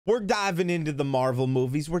We're diving into the Marvel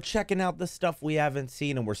movies. We're checking out the stuff we haven't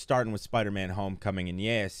seen, and we're starting with Spider-Man Homecoming. And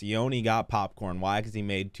yeah, Sione got popcorn. Why? Because he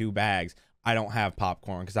made 2 bags. I don't have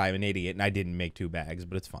popcorn because I'm an idiot, and I didn't make 2 bags,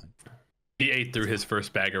 but it's fine. He ate through his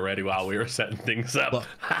first bag already while we were setting things up. Look,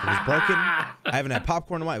 it was broken. I haven't had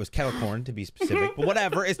popcorn in a while. It was kettle corn, to be specific. But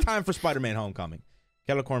whatever. It's time for Spider-Man Homecoming.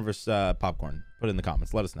 Kettle corn versus popcorn. Put it in the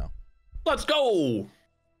comments. Let us know. Let's go.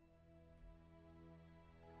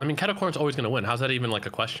 I mean, kettle corn's always going to win. How's that even like a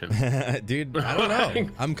question? Dude, I don't know.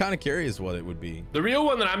 I'm kind of curious what it would be. The real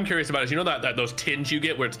one that I'm curious about is, you know, that those tins you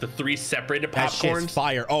get where it's the 3 separated That popcorns? shit's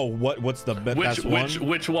fire. Oh, what's the best one?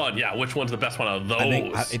 Which one? Yeah, which one's the best one of those? I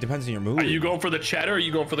think, it depends on your mood. Are you going for the cheddar or are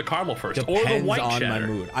you going for the caramel first? Depends or the white on cheddar? my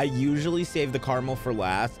mood. I usually save the caramel for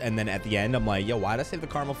last, and then at the end, I'm like, yo, why'd I save the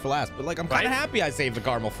caramel for last? But like, I'm kind of happy I saved the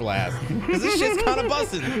caramel for last because this shit's kind of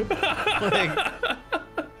buzzing. Like,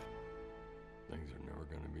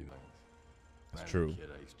 it's true. Kid,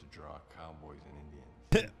 I used to draw cowboys and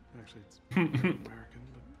Indians. Actually, it's American,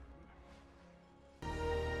 but...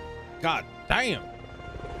 God damn.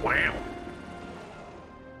 Wow.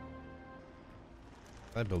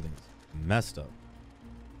 That building's messed up.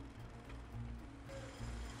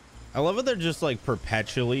 I love it. They're just like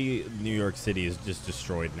perpetually New York City is just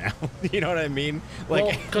destroyed now. You know what I mean?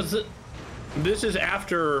 Like, because this is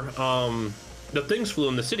after the things flew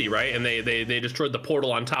in the city, right? And they destroyed the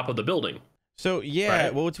portal on top of the building. so yeah.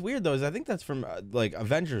 Right. Well, what's weird though is I think that's from like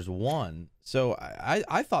Avengers 1. So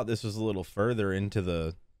I thought this was a little further into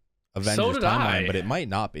the Avengers timeline, but it might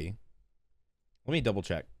not be. Let me double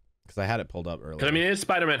check because I had it pulled up earlier. Because I mean, it is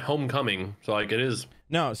Spider-Man Homecoming, so like it is.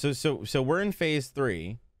 No, so we're in phase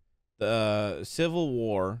 3. The Civil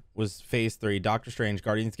War was phase 3. Doctor Strange,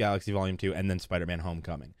 Guardians of the Galaxy Volume 2, and then Spider-Man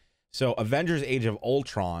Homecoming. So Avengers: Age of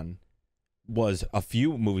Ultron was a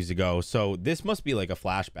few movies ago. So this must be like a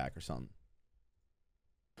flashback or something.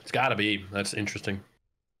 It's got to be. That's interesting.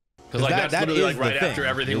 Because like that's literally like right after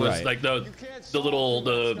everything was right. like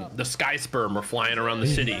the sky sperm were flying around the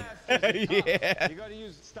city. Yeah. You gotta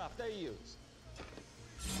use the stuff they use.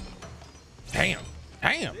 Damn.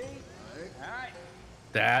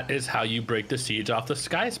 That is how you break the siege off the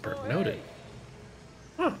sky sperm. Noted.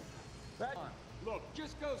 Huh. Look,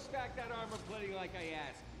 just go stack that armor plating like I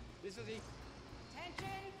asked. This is Attention,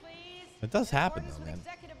 please. It does happen, Orders though, with man.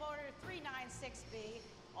 Executive Order 396B.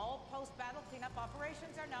 All post-battle cleanup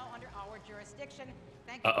operations are now under our jurisdiction.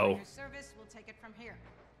 Thank you for your service. We'll take it from here.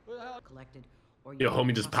 Who the hell? Collected. Or Yo,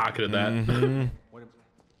 homie just pocketed that. What?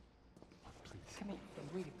 Please, come here.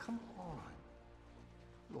 Wait, come on.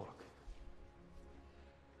 Look,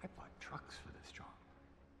 I bought trucks for this job.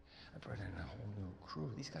 I brought in a whole new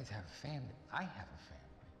crew. These guys have a family. I have a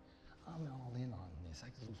family. I'm all in on this. I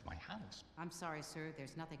could lose my house. I'm sorry, sir.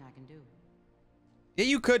 There's nothing I can do. Yeah,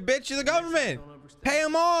 you could, bitch. You're the government. Pay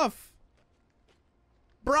him off.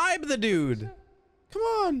 Bribe the dude. Come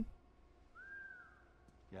on.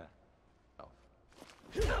 Yeah.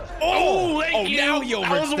 Oh, thank you. Now he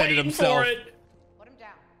overextended himself. Put him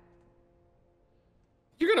down.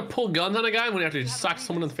 You're gonna pull guns on a guy when you have to sock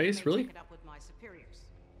someone in the face? Really? Take it up with my superiors.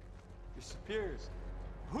 Your superiors.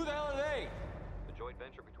 Who the hell are they? The joint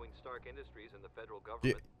venture between Stark Industries and the federal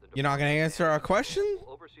government. You're not gonna answer our question?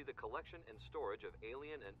 Will oversee the collection and storage of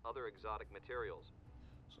alien and other exotic materials.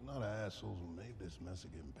 So now the assholes who made this mess are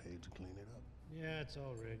getting paid to clean it up. Yeah, it's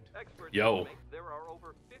all rigged. Experts Yo. estimate there are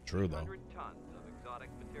over True, though. 1,500 tons of exotic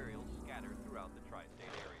materials scattered throughout the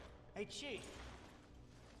tri-state area. Hey, Chief.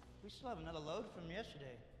 We still have another load from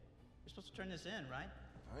yesterday. We're supposed to turn this in, right?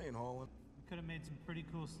 I ain't hauling. We could have made some pretty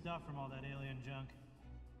cool stuff from all that alien junk.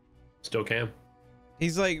 Still can.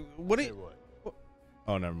 He's like, what do Say you... what?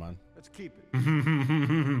 Oh, never mind. Let's keep it.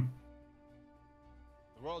 The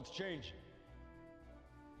world's changing.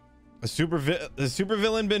 A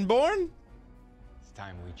supervillain been born? It's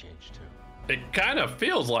time we change too. It kind of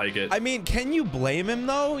feels like it. I mean, can you blame him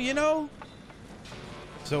though? You know.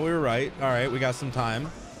 So we were right. All right, we got some time.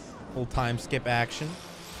 Little time skip action.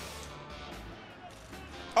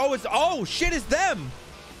 Oh shit! It's them.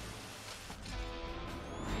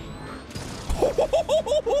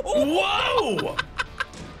 Whoa!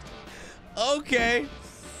 Okay.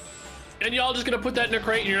 And y'all just gonna put that in a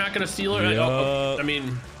crate and you're not gonna seal it? Yeah. I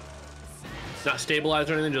mean, it's not stabilized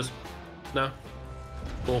or anything, just, no.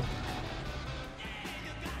 Cool.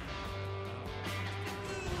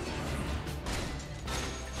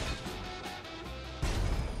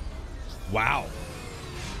 Wow.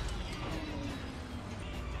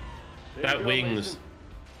 That wings,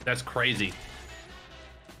 that's crazy.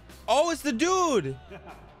 Oh, it's the dude.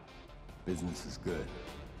 Business is good.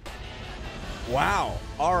 Wow.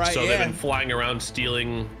 All right. So yeah. they've been flying around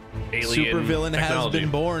stealing alien Supervillain has technology. been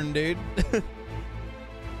born, dude.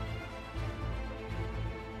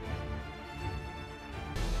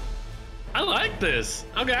 I like this.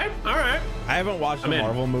 Okay, all right. I haven't watched a I'm in.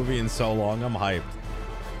 Marvel movie in so long. I'm hyped.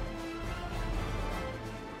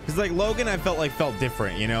 Because like Logan, I felt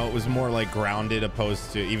different. You know, it was more like grounded,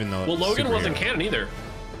 opposed to even though. Well, Logan wasn't canon either.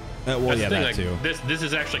 Well, That's yeah, the thing. that too. This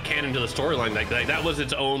is actually canon to the storyline. Like that was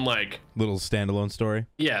its own like Little standalone story.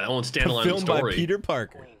 yeah, own standalone Filmed by story. Peter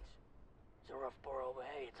Parker. Queens. It's a rough borough, but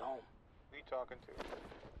hey, it's home. Who you talking to?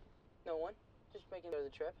 No one. Just making the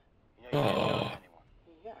trip. Yeah, you don't know anyone.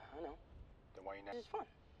 Yeah, I know. Then why you This not?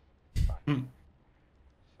 is fun.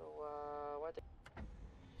 So, what the...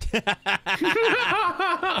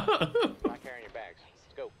 Not carrying your bags.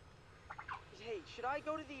 Let's go. Hey, should I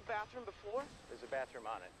go to the bathroom before? There's a bathroom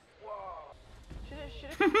on it. Whoa. Should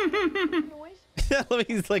I... Noise?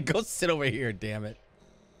 He's like, go sit over here, damn it.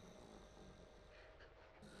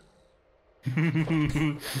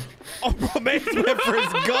 Oh, bro, Mace went for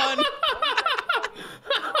his gun.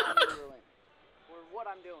 Or what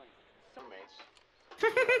I'm doing. Some mates.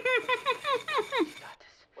 Got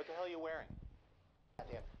this. What the hell are you wearing?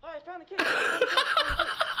 Oh, I found the kid.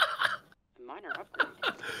 A minor upgrade.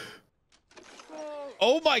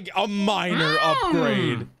 Oh my, a minor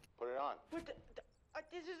upgrade. Put it on. What the...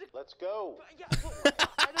 this is a... Let's go. Yeah,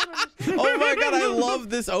 I don't understand. Oh my god, I love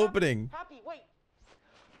this opening. Happy, wait.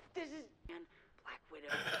 This is... And Black Widow.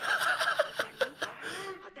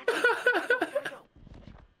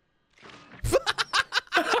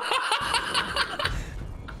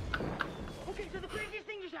 Okay, so the craziest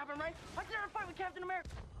thing just happened, right? I started a fight with Captain America.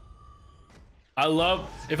 I love.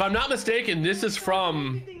 If I'm not mistaken, this is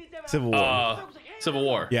from Civil War. Civil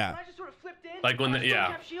War. Yeah. I just sort of flipped in. Like when the-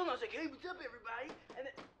 yeah. Cap shield, and I was like, hey, what's up, everybody? And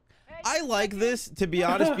then, hey, I like this, to be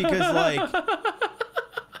honest, because like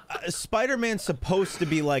Spider-Man's supposed to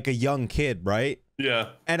be like a young kid, right?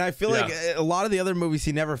 Yeah. And I feel like Yeah. a lot of the other movies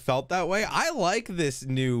he never felt that way. I like this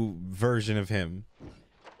new version of him.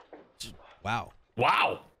 Wow.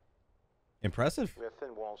 Wow. Impressive. We have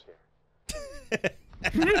thin walls here.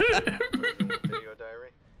 Video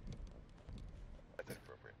diary. That's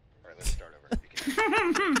inappropriate. All right, let's start over.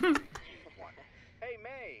 One. Hey,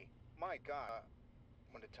 May. My God.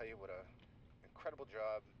 I want to tell you what a incredible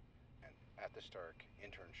job and at the Stark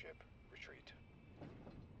internship retreat.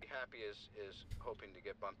 Happy is hoping to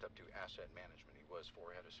get bumped up to asset management. He was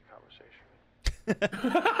for had a conversation.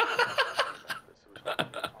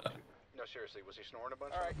 No, seriously, was he snoring a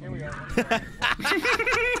bunch? All right, here we are.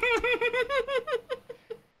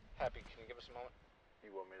 Happy, can you give us a moment?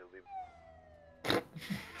 You want me to leave?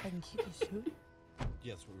 I can keep this suit?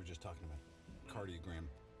 Yeah, that's what we were just talking about. Cardiogram.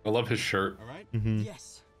 I love his shirt. All right? Mm-hmm.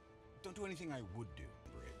 Yes. Don't do anything I would do.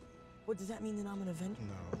 Braden. What, does that mean that I'm an Avenger?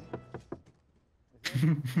 No.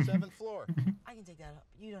 7th floor. I can take that up.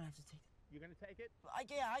 You don't have to take it. You're gonna take it? I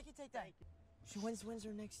can take that. So when's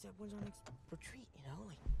our next retreat, you know?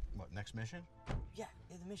 Like, What, next mission? yeah,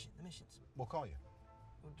 the missions. We'll call you.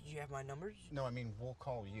 Well, did you have my numbers? No, I mean, we'll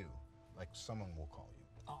call you. Like, someone will call you.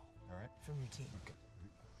 Oh, All right? from your team. Okay.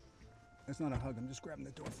 That's not a hug. I'm just grabbing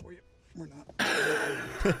the door for you. We're not.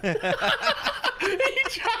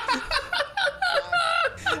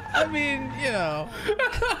 I mean, you know.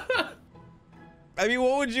 I mean,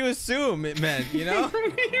 what would you assume it meant, you know? He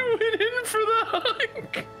went in for the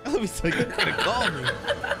hug. I was like, you're gonna call me.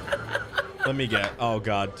 Let me get, oh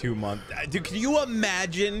god, 2 months. Dude, can you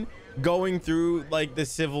imagine going through like the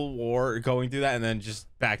Civil War, going through that, and then just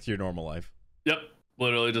back to your normal life? Yep.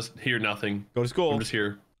 Literally just hear nothing. Go to school. I'm just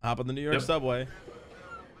here. Hop on the New York Yep. subway.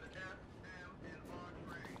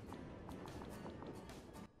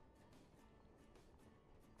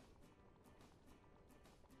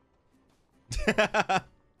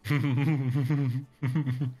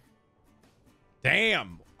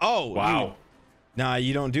 Damn. Oh, Wow. dude. Nah,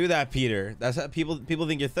 you don't do that, Peter. That's how people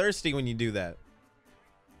think you're thirsty when you do that.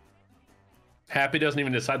 Happy doesn't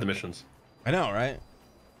even decide the missions. I know, right?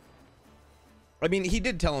 I mean, he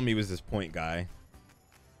did tell him he was this point guy.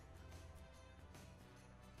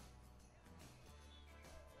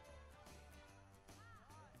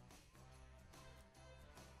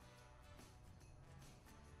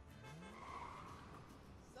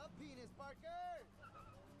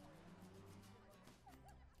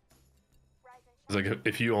 It's like,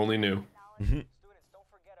 if you only knew. Students, don't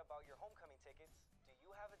forget about your homecoming tickets. Do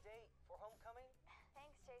you have a date for homecoming?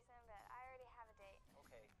 Thanks, Jason, but I already have a date.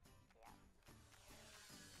 Okay.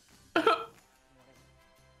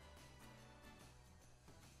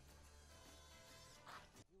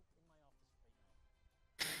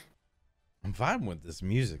 I'm vibing with this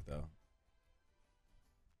music, though.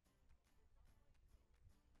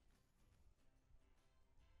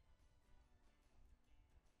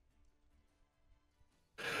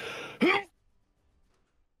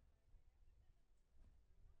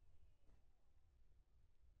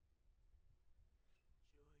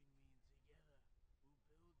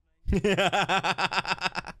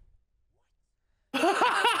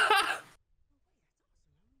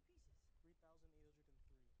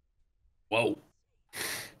 Whoa.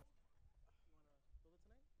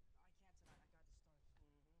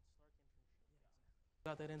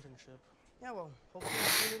 Got that internship. Yeah, well,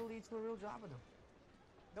 hopefully it'll lead to a real job with him.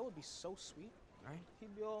 That would be so sweet, right?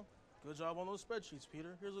 He'd be all, good job on those spreadsheets,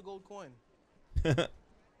 Peter. Here's a gold coin.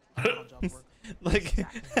 Like,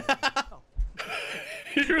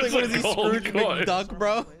 Here's like, a what is he, gold Scrooge coin. McDuck,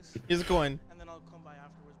 bro? Here's a coin. And then I'll come by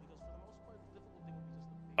afterwards because for the most part, the difficult thing will be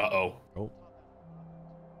just Uh-oh. Oh.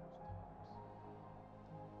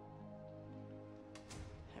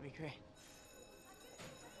 That'd be great.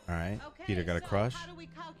 All right. Okay, Peter got a so crush. How do we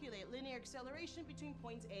calculate linear acceleration between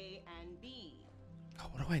points A and B? Oh,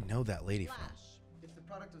 what do I know that lady from? Flash. It's the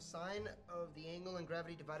product of sine of the angle and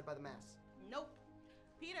gravity divided by the mass. Nope.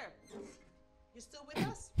 Peter, you still with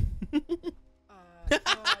us?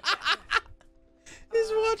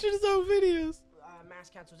 He's watching his own videos. Mass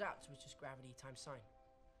cancels out, so it's just gravity times sine.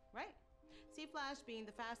 Right. See, Flash, being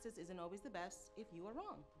the fastest isn't always the best if you are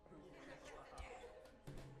wrong.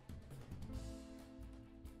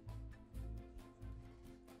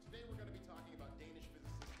 Today we're going to be talking about Danish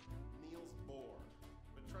physicist Niels Bohr.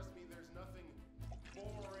 But trust me, there's nothing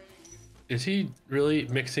boring. Is he really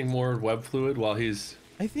mixing more web fluid while he's...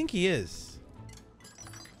 I think he is.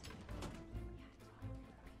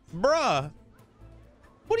 Bruh.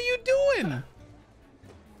 What are you doing?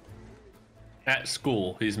 At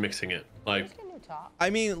school, he's mixing it. Like,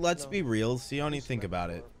 I mean, let's be real. Sione, think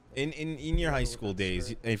about it. In your high school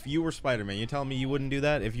days, if you were Spider-Man, you telling me you wouldn't do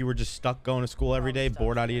that? If you were just stuck going to school every day,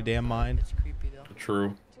 bored out of your damn mind? It's creepy though. true.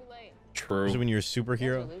 Too late. True. Especially when you're a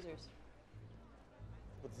superhero. Losers.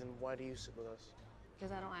 But then why do you sit with us?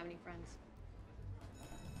 Because I don't have any friends.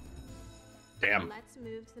 Damn. Let's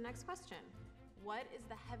move to the next question. What is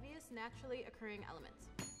the heaviest naturally occurring element?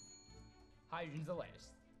 Hydrogen's the lightest.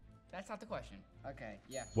 That's not the question. Okay,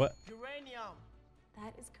 yeah. What? Uranium.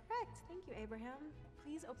 That is correct. Thank you, Abraham.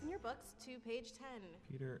 Please open your books to page 10.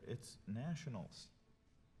 Peter, it's nationals.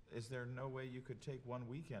 Is there no way you could take one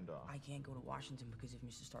weekend off? I can't go to Washington because if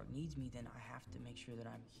Mr. Stark needs me, then I have to make sure that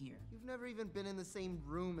I'm here. You've never even been in the same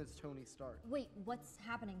room as Tony Stark. Wait, what's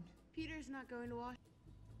happening? Peter's not going to Washington.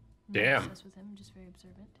 Damn. Obsessed with him, just very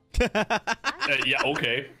observant. Yeah,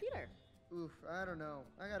 okay. Peter. Oof, I don't know.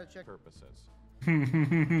 I gotta check. Purposes.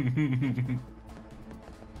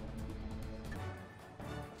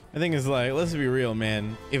 I think it's like, let's be real,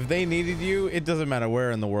 man. If they needed you, it doesn't matter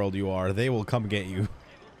where in the world you are. They will come get you.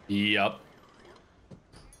 Yup.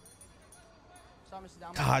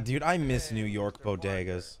 God, dude, I miss New York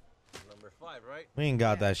bodegas. Number 5, right? We ain't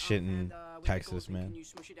got that shit in Texas, man. Can you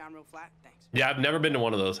smush it down real flat? Thanks. Yeah, I've never been to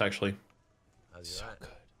one of those, actually. So good.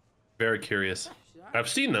 Very curious. I've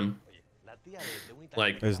seen them.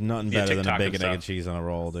 Like, There's nothing via better than a TikTok and bacon, egg, and stuff. cheese on a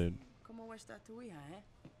roll, dude. ¿Cómo está tu hija, eh?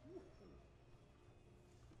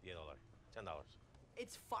 $10.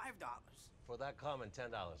 It's $5. For that comment,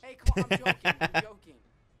 $10. Hey, come on, I'm joking. I'm joking.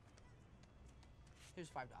 Here's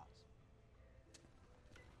 $5.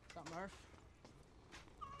 What's up, Murph?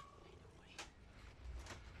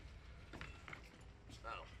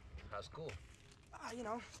 Oh, how's school? You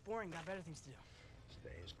know, it's boring. Got better things to do.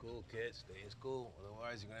 Stay in school, kid. Stay in school.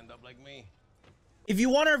 Otherwise, you're gonna end up like me. If you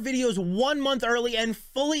want our videos 1 month early and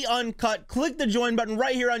fully uncut, click the join button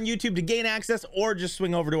right here on YouTube to gain access, or just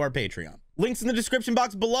swing over to our Patreon. Links in the description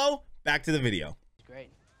box below. Back to the video. Great.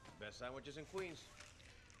 Best sandwiches in Queens.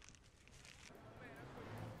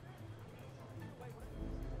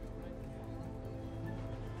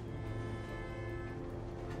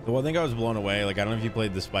 The one thing I was blown away, like, I don't know if you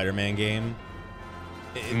played the Spider-Man game.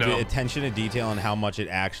 No. The attention to detail on how much it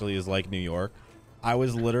actually is like New York. I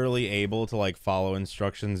was literally able to, like, follow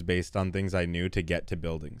instructions based on things I knew to get to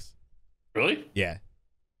buildings. Really? Yeah.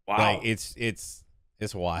 Wow. Like, it's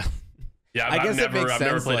wild. Yeah, I guess I've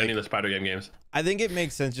never played like, any of the Spider-Man games. I think it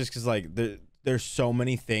makes sense just because, like, there's so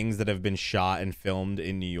many things that have been shot and filmed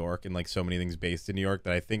in New York and, like, so many things based in New York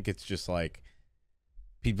that I think it's just, like,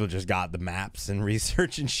 people just got the maps and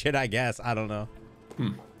research and shit, I guess. I don't know.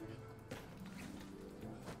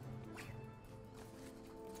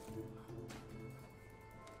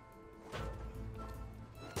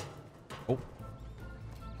 Oh.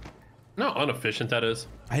 No, inefficient that is.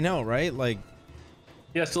 I know, right? Like,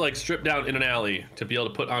 he has to, like, strip down in an alley to be able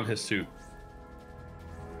to put on his suit.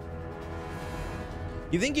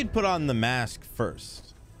 you think you'd put on the mask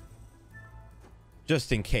first?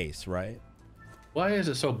 Just in case, right? Why is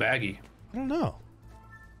it so baggy? I don't know.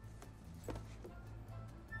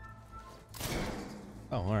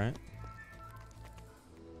 Oh, all right.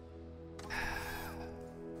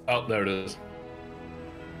 Oh, there it is.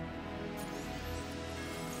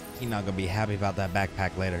 He's not gonna be happy about that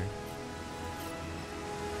backpack later.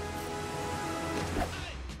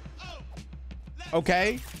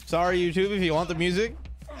 Okay, sorry YouTube if you want the music.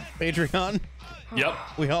 Patreon. Yep.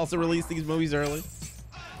 We also release these movies early.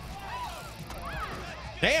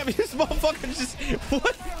 Damn, this motherfucker just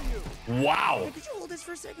what? Wow. Hey, could you hold this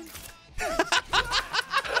for a second? Is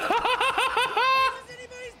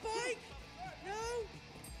anybody's bike? No?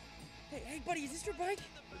 Hey, buddy, is this your bike?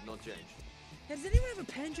 No change. Hey, does anyone have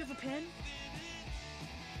a pen? Do you have a pen?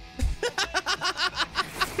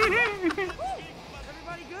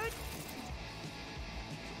 Everybody good?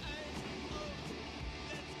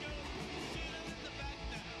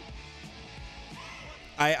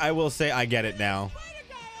 I will say I get it now.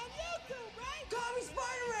 Call me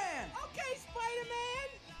Spider-Man! Okay, Spider-Man!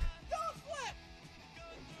 Don't flip!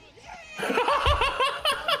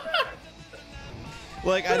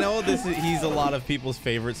 Like I know he's a lot of people's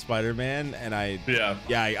favorite Spider-Man, and I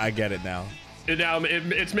get it now.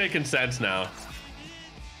 It's making sense now.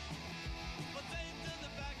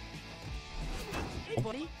 Hey,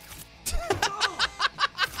 buddy.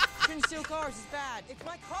 Shouldn't steal cars is bad. It's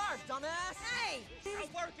my car, dumbass. Hey! I'm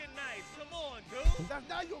working nice. Come on, dude. That's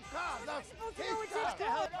not your car. That's his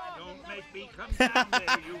car. Don't make me come down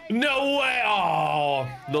there, you. No way. Oh,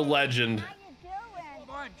 the legend.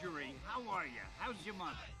 Marjorie, how are you? How's your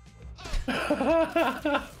mother?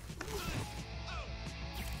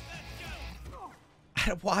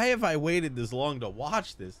 Why have I waited this long to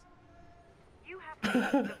watch this?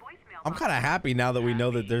 I'm kind of happy now that we know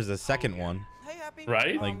that there's a second one. Hey, Happy.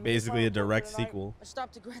 Right? Like basically a direct sequel. I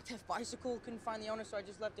stopped a Grand Theft bicycle, couldn't find the owner, so I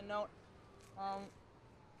just left a note.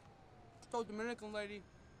 Told the Dominican lady.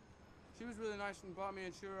 She was really nice and bought me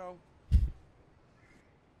a churro.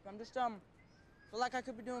 I'm just feel like I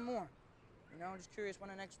could be doing more. You know, just curious when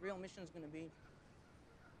the next real mission's gonna be.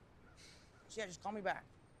 So yeah, just call me back.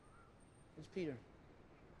 It's Peter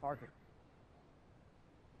Parker.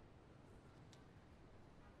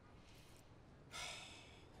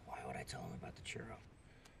 Why would I tell him about the churro?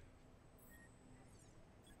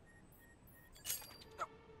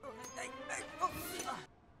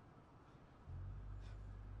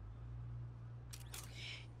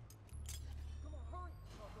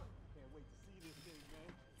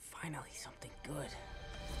 Finally, something good.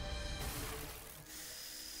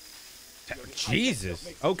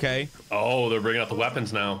 Jesus. Okay. Oh, they're bringing out the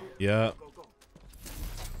weapons now. Yeah.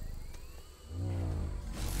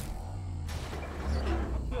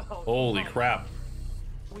 Holy crap.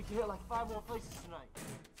 We can hit like 5 more places tonight.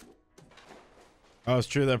 Oh, it's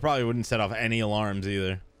true. That probably wouldn't set off any alarms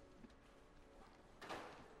either.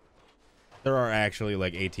 There are actually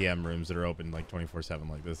like ATM rooms that are open like 24/7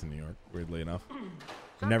 like this in New York, weirdly enough.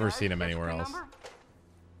 I've never seen them anywhere else.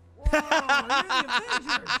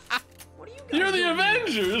 You're the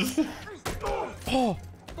Avengers! Oh!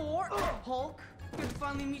 Thor, Hulk, good to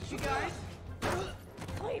finally meet you guys.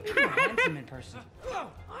 Oh, you're really handsome in person.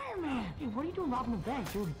 Iron Man! Hey, what are you doing robbing the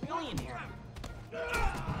bank? You're a billionaire.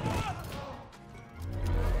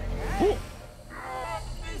 Ooh.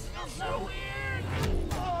 This feels so weird.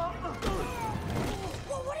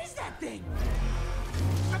 Whoa, what is that thing?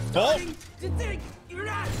 I'm starting to think you're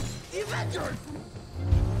not the Avengers.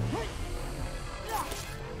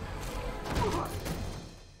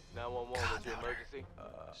 911, what's your emergency?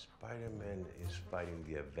 Spider-Man is fighting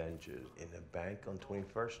the Avengers in a bank on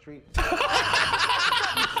 21st Street. So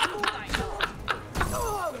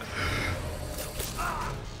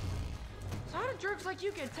how do jerks like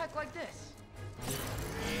you get tech like this?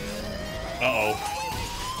 Uh-oh.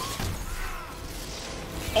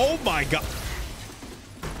 Oh my god.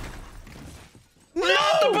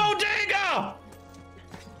 Not the bodega!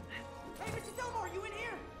 Hey, Mr. Delmore, you in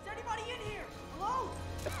here? Is anybody in here? Hello?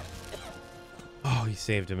 Oh, he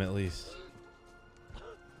saved him at least.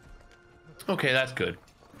 Okay, that's good.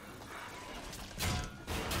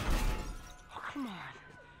 Oh, come on.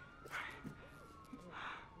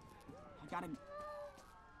 I got him.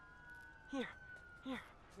 Here.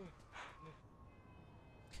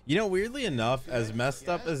 You know, weirdly enough, as messed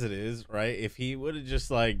up as it is, right? If he would have just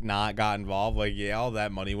like not got involved, like yeah, all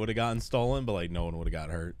that money would have gotten stolen, but like no one would have got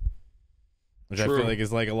hurt. Which I feel like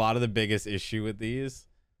is like a lot of the biggest issue with these.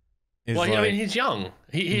 Well, I mean, he's young.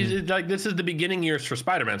 He's like, this is the beginning years for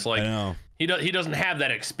Spider-Man. So like, I know. he doesn't have that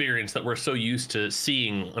experience that we're so used to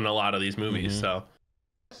seeing in a lot of these movies. So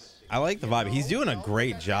I like the vibe. He's doing a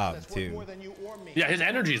great job too. Yeah, his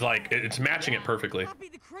energy's like it's matching it perfectly. Poppy,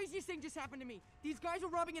 the craziest thing just happened to me. These guys are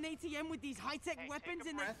robbing an ATM with these high-tech weapons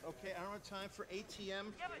and Breath, okay, I don't have time for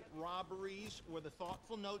ATM robberies or the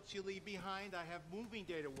thoughtful notes you leave behind. I have moving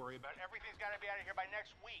day to worry about. Everything's got to be out of here by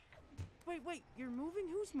next week. Wait, you're moving?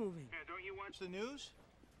 Who's moving? Yeah, don't you watch the news?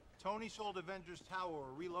 Tony sold Avengers Tower.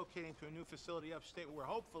 We're relocating to a new facility upstate where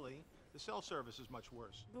hopefully the cell service is much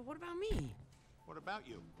worse. But what about me? What about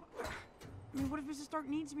you? I mean, what if Mrs. Stark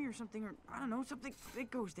needs me or something, or I don't know, something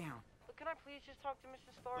big goes down? But can I please just talk to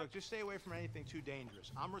Mrs. Stark? Look, just stay away from anything too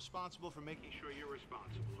dangerous. I'm responsible for making sure you're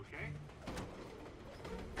responsible, okay?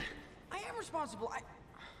 I am responsible.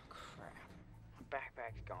 Crap. My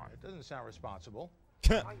backpack's gone. It doesn't sound responsible.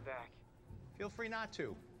 I'll be back. Feel free not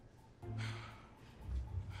to.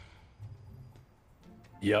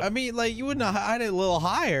 Yep. I mean, like, you wouldn't hide it a little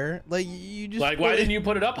higher. Like, you just Like, why didn't you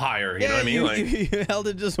put it up higher? You know what I mean? Like, you held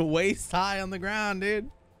it just waist high on the ground, dude.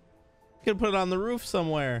 You could put it on the roof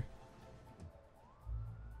somewhere.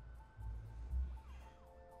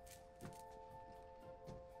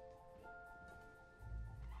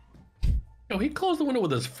 Yo, he closed the window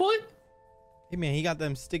with his foot. Hey man, he got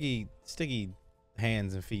them sticky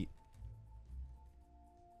hands and feet.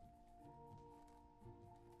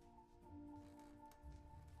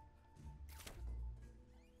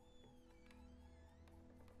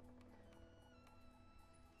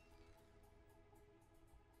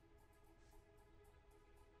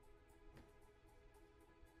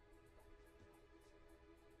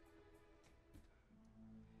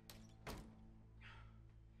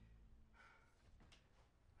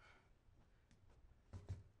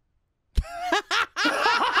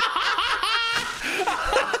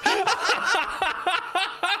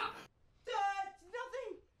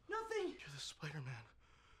 Nothing. You're the Spider-Man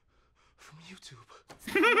from YouTube.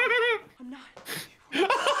 I'm not. Ned,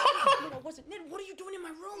 I wasn't. Ned, what are you doing in my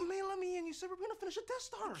room? Man, let me in. You said we're gonna finish a Death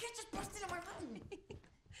Star. You can't just bust into my room.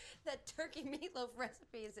 That turkey meatloaf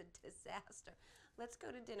recipe is a disaster. Let's go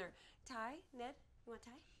to dinner. Ty, Ned, you want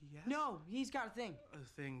Ty? Yes? No, he's got a thing. A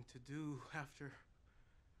thing to do after.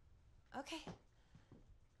 Okay.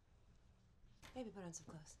 Maybe put on some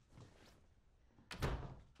clothes.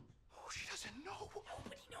 Oh, she doesn't know.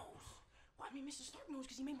 Nobody knows. Well, I mean, Mr. Stark knows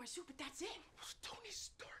because he made my soup, but that's it. Tony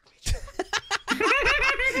Stark made you.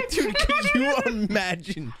 Dude, could you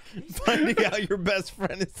imagine finding out your best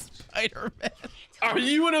friend is Spider-Man? Are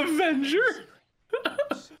you an Avenger? You know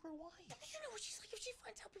what she's like. If she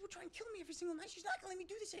finds out people try and kill me every single night, she's not gonna let me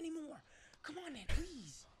do this anymore. Come on, man,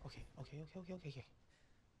 please. Okay.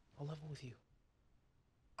 I'll level with you.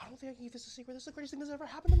 I don't think I can keep this a secret. This is the greatest thing that's ever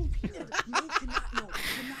happened to me, Peter. You cannot know.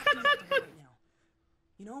 You cannot do that to her right now.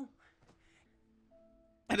 You know?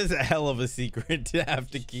 That is a hell of a secret to have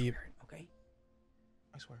to keep. Okay?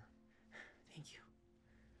 I swear. Thank you.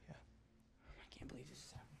 Yeah. I can't believe this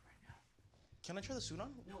is happening right now. Can I try the suit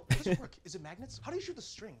on? No. How does it work? Is it magnets? How do you shoot the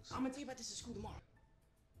strings? I'm gonna tell you about this at school tomorrow.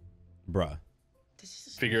 Bruh. This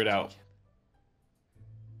is Figure it out.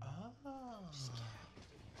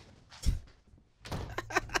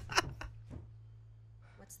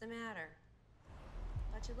 What's the matter?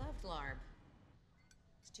 Thought you loved larb.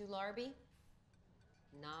 It's too larby?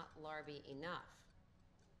 Not larby enough.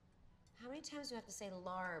 How many times do I have to say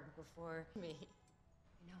larb before me?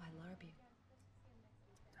 You know I larb you.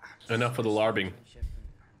 Enough for the larbing.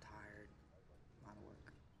 I'm tired. A lot of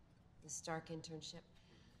work. The Stark internship.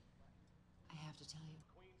 I have to tell you.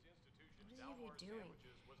 What are you doing?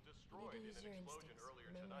 Destroyed in an explosion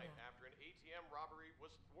earlier tonight after an ATM robbery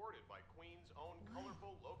was thwarted by Queens' own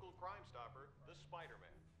colorful local crime stopper, the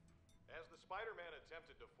Spider-Man. As the Spider-Man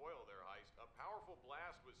attempted to foil their heist, a powerful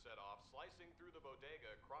blast was set off, slicing through the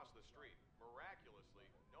bodega across the street. Miraculously,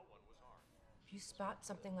 no one was harmed. If you spot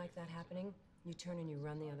something like that happening, you turn and you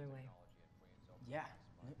run the other way. Yeah.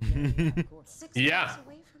 Of course. 6 Yeah. miles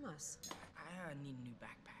away from us. I need a new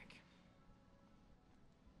backpack.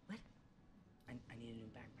 What? I need a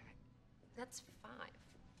new backpack. That's 5.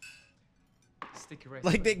 Stick your wrist.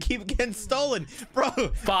 Like they keep getting stolen. Bro,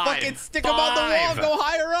 5. fucking stick them on the wall. 5. Go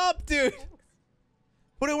higher up, dude.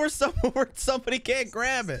 Put it where somebody can't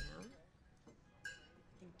grab it.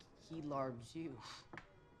 He larbs you.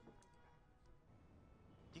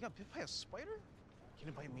 You got bit by a spider? He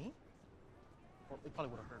didn't bite me? Well, it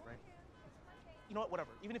probably would have hurt, right? You know what?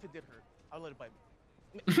 Whatever. Even if it did hurt, I would let it bite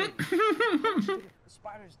me. The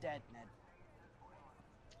spider's dead, Ned.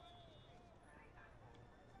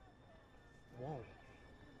 Whoa.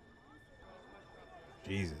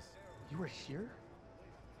 Jesus. You were here?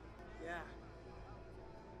 Yeah.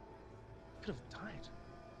 You could have died.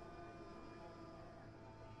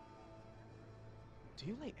 Do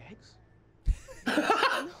you lay eggs?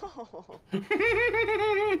 No.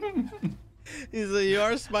 He's like, you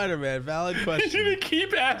are Spider-Man. Valid He's question. gonna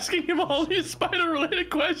keep asking him all these spider-related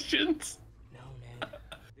questions.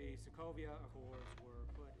 The Sokovia Accords were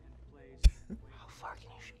put into place. How far can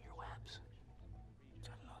you shoot your webs?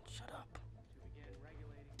 Shut up.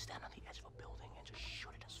 Stand on the edge of a building and just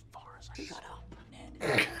shoot it as far as I shut up,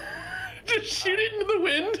 Ned. Just shoot it into the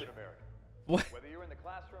wind. What? Whether you're in the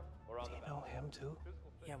classroom or on Do you know him too?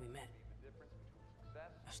 Yeah, we met.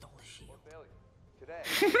 I stole his shield. Today,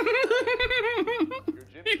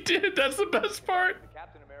 He did. That's the best part. the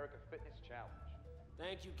Captain America Fitness Challenge.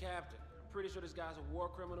 Thank you, Captain. I'm pretty sure this guy's a war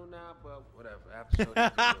criminal now, but whatever. After show,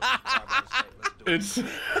 let's do it. It's.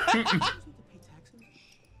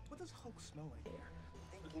 What does Hulk smell like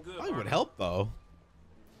here? Probably would help though.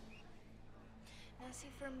 Now, see,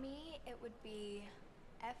 for me, it would be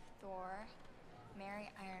F Thor,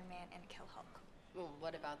 marry Iron Man, and kill Hulk. Well,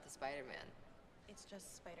 what about the Spider-Man? It's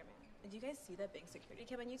just Spider-Man. Did you guys see that big security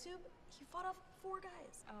cam on YouTube? He fought off 4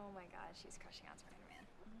 guys. Oh my god, she's crushing on Spider-Man.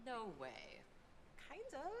 No way. Kind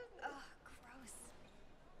of. Ugh, gross.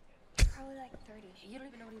 Probably like 30. You don't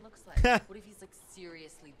even know what he looks like. What if he's like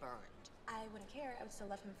seriously burned? I wouldn't care. I would still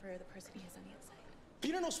love him for the person he is on the outside.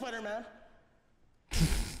 Peter knows Spider-Man.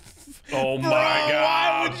 Oh my god.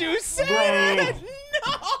 Why would you say that?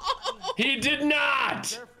 No. He did not.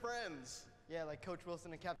 They're friends. Yeah, like Coach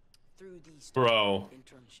Wilson and Captain. Through these Bro.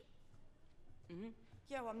 internship.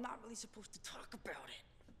 Yeah, well, I'm not really supposed to talk about it.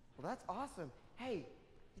 Well, that's awesome. Hey,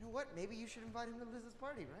 you know what? Maybe you should invite him to Liz's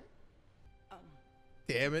party, right?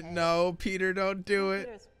 Damn it, no, Peter, don't do it.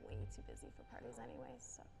 Peter's way too busy for parties anyway,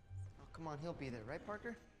 so. Oh, come on, he'll be there, right,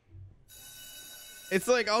 Parker? It's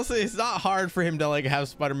like also it's not hard for him to like have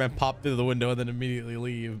Spider-Man pop through the window and then immediately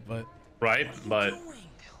leave, but Right, but.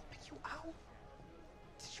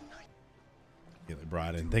 Yeah, they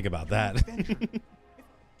brought in. Think about that. If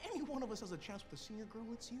any one of us has a chance with a senior girl,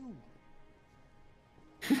 it's you.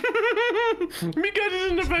 Because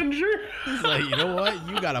he's an Avenger. He's like, you know what?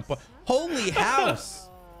 You got a holy house.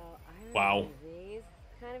 Wow.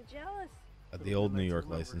 Kind of jealous. The old New York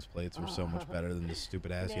license plates were so much better than the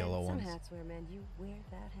stupid ass yellow Some ones. hats wear, man. You wear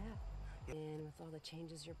that hat. And with all the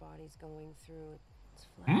changes your body's going through, it's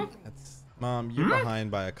flat. That's Mom, you're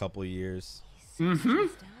behind by a couple of years. Mm-hmm.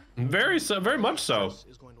 Very much so.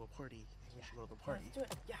 Is going to a party. We should go to the party. Let's do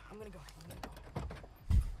it. Yeah, I'm gonna go.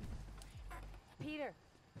 Peter.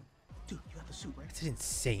 Dude, you got the suit, right? It's an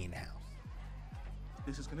insane house.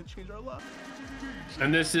 This is gonna change our lives.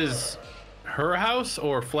 And this is her house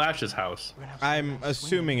or Flash's house? I'm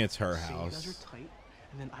assuming it's her See, you guys house. are tight,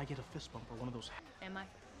 and then I get a fist bump or one of those. Am I?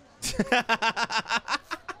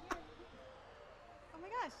 Oh my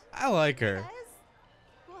gosh. I like her. Guys,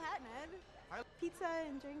 cool hat, Ned. Pizza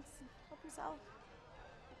and drinks. Help yourself.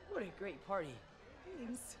 What a great party.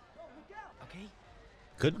 Thanks. Okay?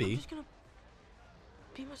 Could I'm be. just gonna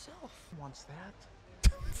be myself. Wants that?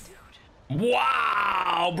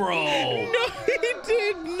 Wow, bro. No, he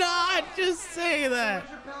did not just say that.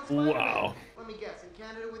 Wow. Let me guess, in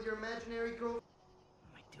Canada with your imaginary girl?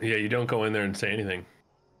 Yeah, you don't go in there and say anything.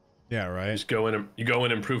 Yeah, right. Just go in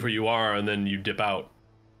and prove who you are, and then you dip out.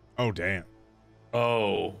 Oh, damn.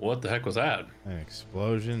 Oh, what the heck was that? An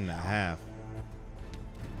explosion and a half.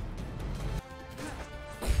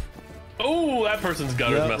 Oh, that person's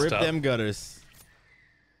gutters Yep, messed rip up. them gutters.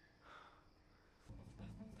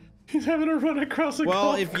 He's having to run across a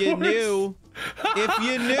Well, golf if you course. knew,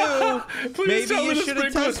 Please maybe tell me you the should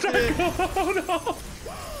have sprinkler's tested it. Oh no!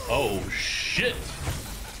 Oh shit!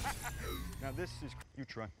 Now this is you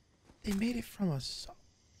try. They made it from a song.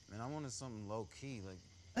 Man, I wanted something low key, like.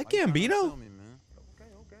 That why you trying to Gambino? tell me, man?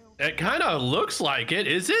 It kind of looks like it.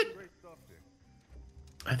 Is it?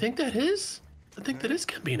 I think that is. I think that is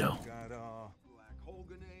Gambino.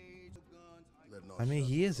 I mean,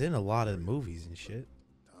 he is in a lot of movies and shit.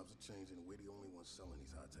 Times are changing, and we're the only ones selling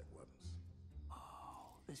these high-tech weapons. Oh,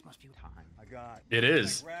 this must be time. I got. It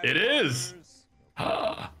is. It is.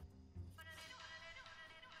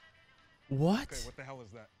 What? Okay, what the hell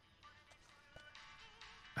is that?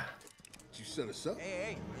 Did you set us up?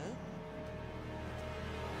 Hey,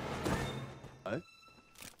 What?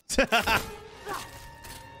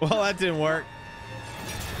 Well, that didn't work.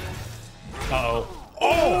 Uh-oh.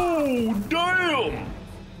 Oh, damn!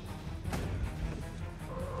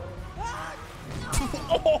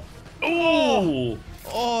 Oh!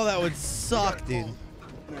 Oh, that would suck, dude.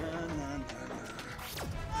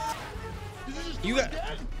 You got.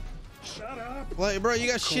 Shut up. Like, bro, you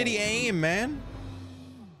got shitty aim, man.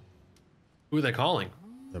 Who are they calling?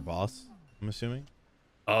 Their boss, I'm assuming.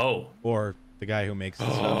 Oh. Or the guy who makes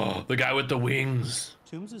the stuff. The guy with the wings.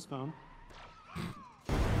 Toombs' phone.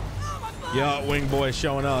 Yo, Wing Boy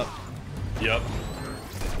showing up. Yep.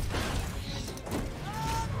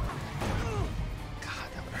 God,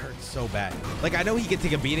 that would hurt so bad. Like, I know he could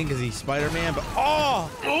take a beating because he's Spider-Man, but oh,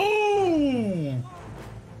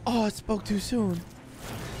 I spoke too soon.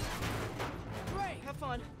 Great, have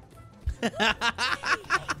fun. Hey,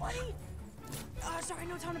 buddy. Sorry,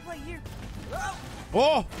 no time to play here.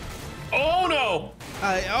 Oh no.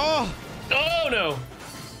 Oh no.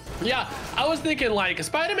 Yeah, I was thinking like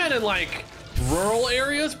Spider-Man in like rural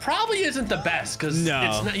areas probably isn't the best because it's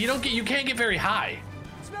not, you can't get very high.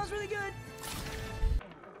 It smells really good.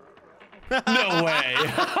 No way.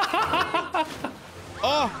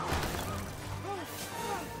 Oh.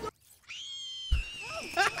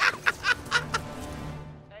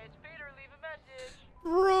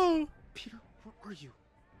 Bro. Peter, where are you?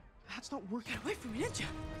 That's not working. Get away from me, ninja.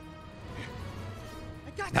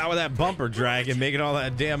 Not with that bumper dragging, making all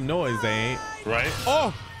that damn noise, they ain't. Right?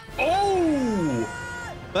 Oh! Oh!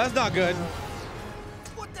 That's not good.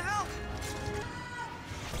 What the hell?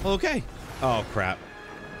 Okay. Oh, crap.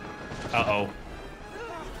 Uh-oh.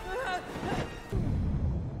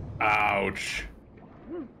 Ouch.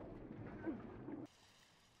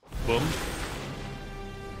 Boom.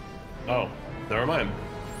 Oh, never mind.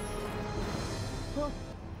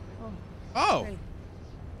 Oh.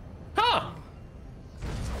 Huh.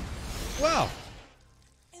 Well.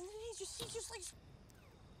 And then he just like...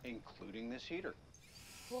 Including this heater.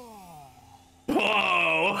 Whoa.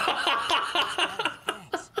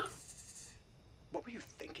 What were you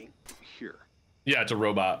thinking? Here. Yeah, it's a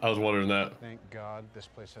robot. I was wondering that. Thank God this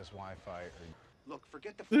place has Wi-Fi. Look,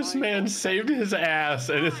 forget the This man saved his ass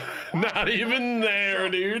and it's not even there,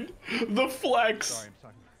 dude. The flex. Sorry, I'm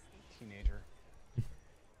talking about teenager.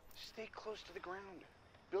 Stay close to the ground.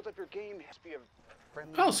 Build up your game. It has to be a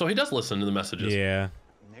friendly. Oh, so he does listen to the messages. Yeah.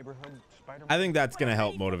 Neighborhood Spider-Man. I think that's gonna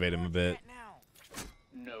help motivate him a bit.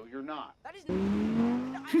 No, you're not. That is...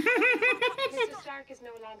 Mr. Stark is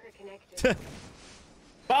no longer connected.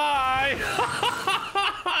 Bye.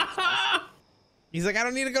 He's like, I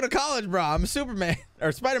don't need to go to college, bro. I'm a Superman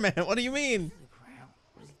or Spider-Man. What do you mean?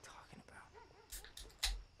 What is he talking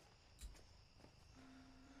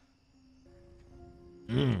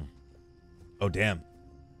about? Oh, damn.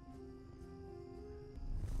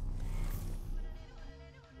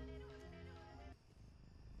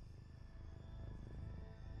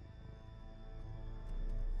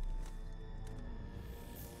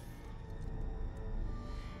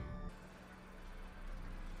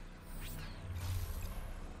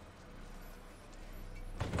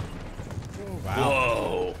 Wow.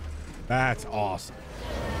 Whoa. That's awesome.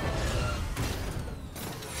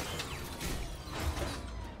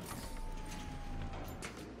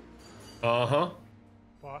 Uh-huh.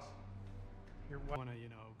 Boss, you wanna,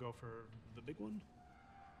 go for the big one?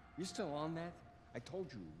 You still on that? I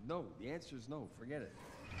told you, no. The answer is no. Forget it.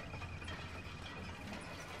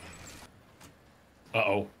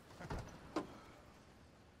 Uh-oh.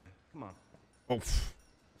 Come on. Oh.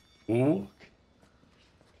 Ooh.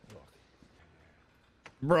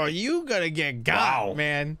 Bro, you gonna get got, Wow.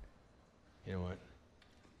 man. You know what?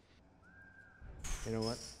 You know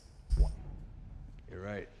what? You're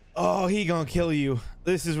right. Oh, he gonna kill you.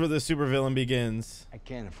 This is where the supervillain begins. I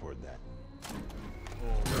can't afford that.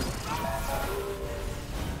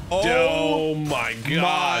 Oh my God.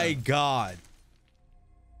 My God.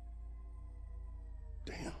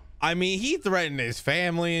 Damn. I mean, he threatened his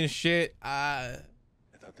family and shit. I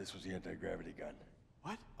thought this was the anti-gravity gun.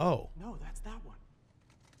 What? Oh. No, that's that one.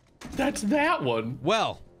 That's that one.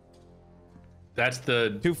 Well. That's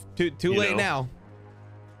the... Too late now.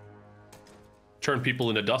 Turn people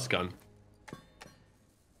into dust gun.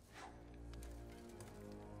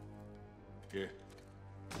 Here.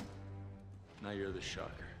 Now you're the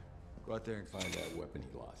shocker. Go out there and find that weapon he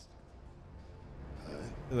lost.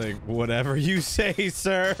 Like, whatever you say,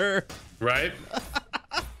 sir. Right?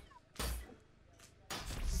 I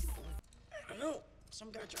know.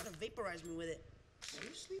 Some guy tried to vaporize me with it.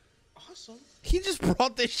 Seriously? Awesome. He just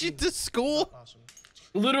brought this shit to school. Awesome.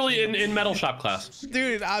 Literally in metal shop class.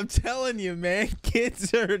 Dude, I'm telling you, man.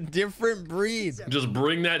 Kids are a different breed. Just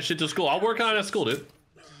bring that shit to school. I'll work on it at school, dude.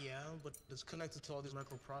 Yeah, but it's connected to all these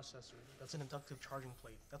microprocessors. That's an inductive charging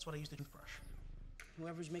plate. That's what I use to toothbrush.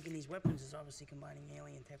 Whoever's making these weapons is obviously combining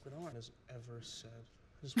alien tech with arms. Has ever said.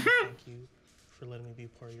 I just want to thank you for letting me be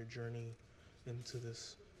part of your journey into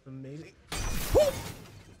this amazing.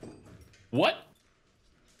 What?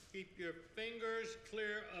 Keep your fingers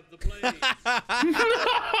clear of the blade.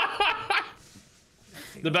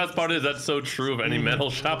 The best part is that's so true of any metal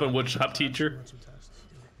shop and wood shop teacher.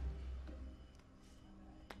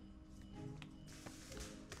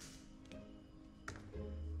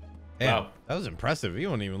 Yeah, that was impressive. You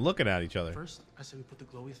weren't even looking at each other. First, I said we put the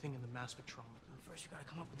glowy thing in the mass spectrometer. First, you gotta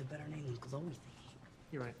come up with a better name than glowy thing.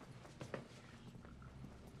 You're right.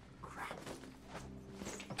 Crap.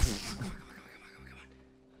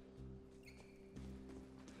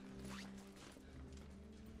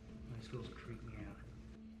 These girls creep me out.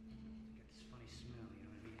 Got this funny smell, you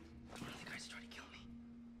know what I mean? One of the guys tried to kill me.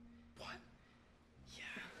 What? Yeah.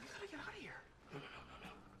 We gotta get out of here. No.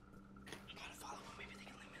 You gotta follow him. Maybe they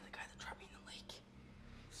can eliminate the guy that trapped me in the lake.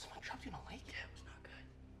 Someone trapped you in a lake? Yeah, it was not good.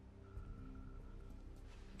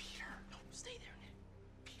 Peter, no, stay there, Nick.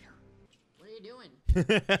 Peter. What are you doing?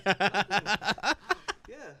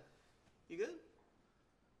 Yeah. You good?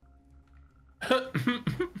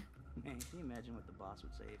 Man, can you imagine what the boss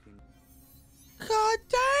would say if he... God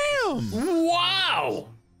damn! Wow!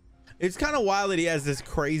 It's kind of wild that he has this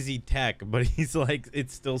crazy tech, but he's like,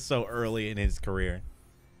 it's still so early in his career.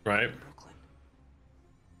 Right?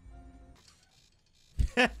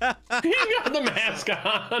 He got the mask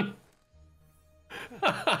on.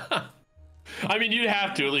 I mean, you'd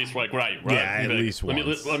have to at least, like, right? Yeah, at least let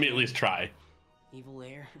once. me at least try. Evil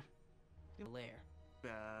air. Evil air.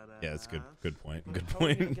 Yeah, it's good. Good point. Good How are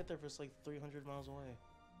you gonna point. get there if it's like 300 miles away?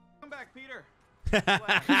 Come back, Peter.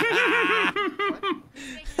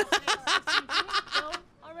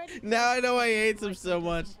 Now I know why he hates him so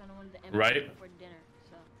much. Right?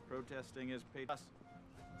 Protesting is paid.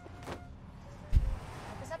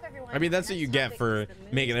 I mean, that's what you get for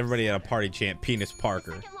making everybody at a party chant Penis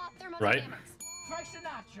Parker. Right? Frank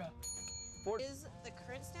Sinatra. Is the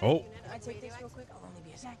current status Oh. unit I take this radioactive? real quick. I'll only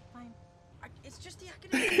be a sec. Fine. It's just the He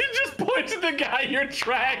academic. just points at the guy you're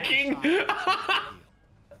tracking.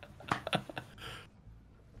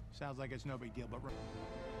 Sounds like it's no big deal, but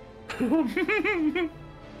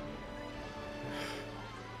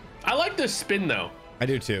I like this spin though. I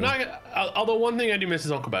do too. Although one thing I do miss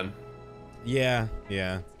is Uncle Ben. Yeah.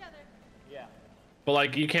 But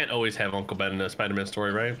like, you can't always have Uncle Ben in a Spider-Man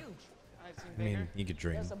story, right? I mean, you could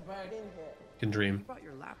dream. Can dream. You brought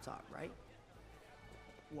your laptop, right?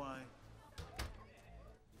 Why?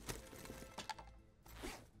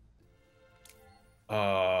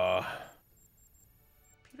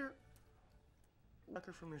 Peter,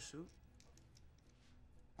 record from your suit.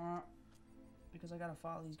 Because I gotta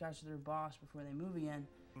follow these guys to their boss before they move again.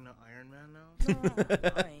 You know Iron Man now? No, I'm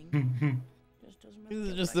not lying. Just doesn't really He's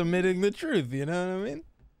feel just right. admitting the truth, you know what I mean?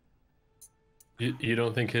 You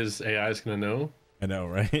don't think his AI is gonna know? I know,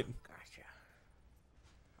 right? Gotcha.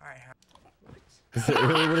 Alright. Is it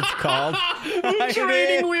really what it's called? The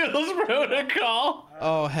Training Wheels Protocol.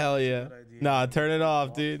 Oh, hell yeah. Nah, turn it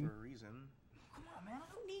off, dude. Come on, man. I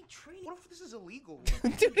don't need training. What if this is illegal?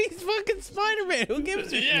 Dude, he's fucking Spider-Man. Who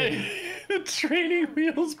gives a shit? The Training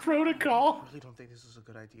Wheels Protocol. I really don't think this is a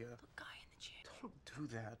good idea. Don't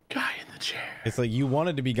do that. Guy in the chair. It's like you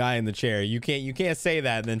wanted to be guy in the chair. You can't say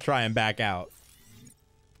that and then try and back out.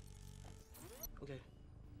 Okay.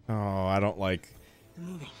 Oh, I don't like. The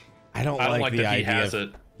movie. I don't I don't like like the that he idea. has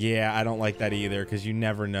it. Yeah, I don't like that either because you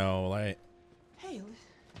never know. Like, Hey,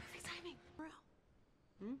 Perfect timing,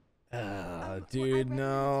 bro. dude,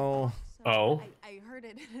 no. Oh. I heard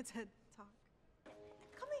it in a TED talk.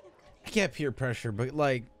 I get peer pressure, but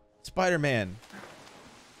like, Spider-Man.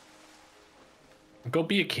 Go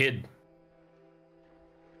be a kid.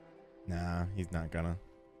 Nah, he's not gonna.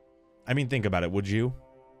 I mean, think about it. Would you?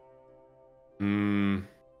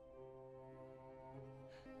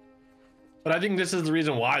 But I think this is the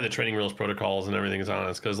reason why the Training Wheels protocols and everything is on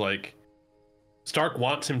us, because like Stark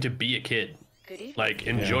wants him to be a kid. Good evening. Like,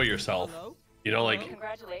 enjoy yourself. You know, like.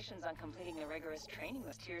 Congratulations on completing the rigorous training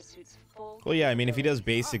with tier suits full. Well, yeah. I mean, if he does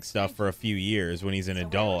basic stuff for a few years, when he's an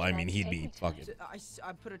adult, I mean, he'd be fucking,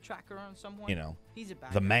 I put a tracker on someone. you know, He's a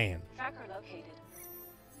bad the guy. man. Tracker located.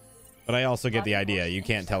 But I also get the idea. You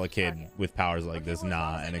can't tell a kid with powers like this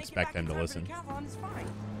nah and expect them to listen.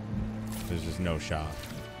 There's just no shot.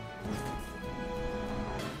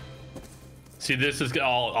 See, this is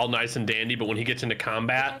all nice and dandy, but when he gets into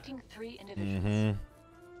combat. Mm-hmm.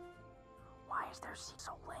 Why is their seat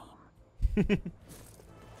so lame?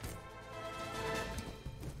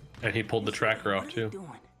 And he pulled the tracker off too. Do you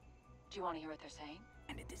want to hear what they're saying?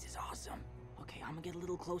 And this is awesome. Okay, I'm gonna get a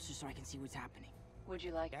little closer so I can see what's happening. Would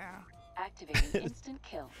you like activating instant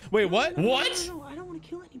kill? Wait, what? What? No, I don't want to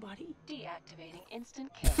kill anybody. Deactivating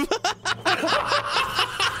instant kill.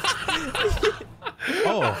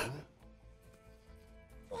 Oh.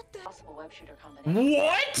 What the? Possible web shooter combination.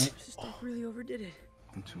 What? Stark really overdid it.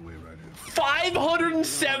 I'm two-way right here.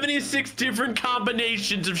 576 different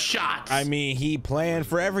combinations of shots. I mean, he planned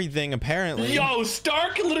for everything apparently. Yo,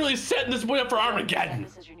 Stark literally setting this boy up for Armageddon.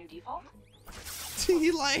 This is your new default.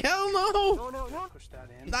 He like, hell no. No. Push that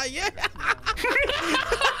in. Not yet.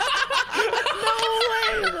 No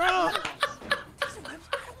way, bro. Taser webs?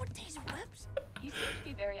 I don't want taser webs. You seem to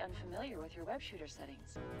be very unfamiliar with your web shooter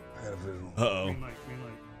settings. I had a vision. Uh-oh. Green light, green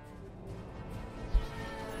light.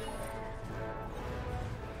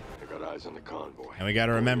 I got eyes on the convoy. And we got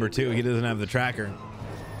to remember too, he doesn't have the tracker,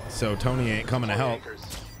 so Tony ain't coming to help.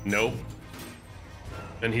 Nope.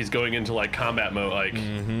 And he's going into like combat mode, like.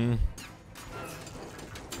 Mm-hmm.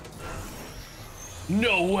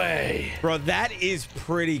 No way, bro. That is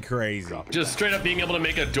pretty crazy. Just straight up being able to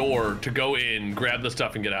make a door to go in, grab the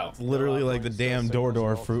stuff, and get out. Literally like the damn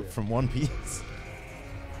door fruit from One Piece.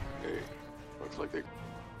 Hey, looks like they.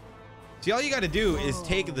 See, all you got to do is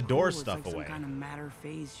take the door stuff it's like away. Some kind of matter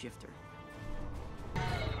phase shifter.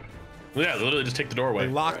 Yeah, literally just take the door away.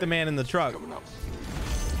 Like, lock the man in the truck.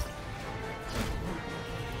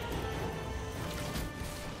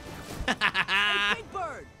 Hey, Big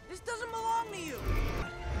Bird, this doesn't belong to you.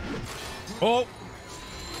 Oh.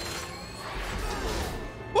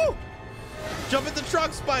 Woo! Jump in the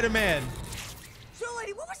truck, Spider-Man. So,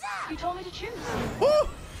 lady, what was that? You told me to choose. Woo!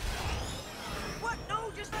 What?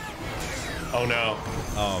 No, just. Oh no.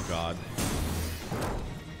 Oh God.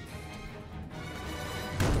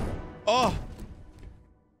 Oh.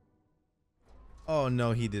 Oh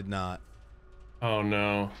no, he did not. Oh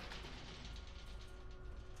no.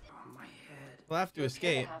 We'll have to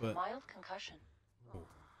escape, but Mild concussion.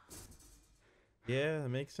 yeah, that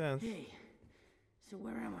makes sense. Hey, so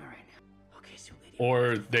where am I right now? Okay, so lady.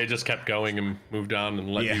 Or they just kept going and moved on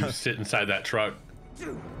and let you sit inside that truck.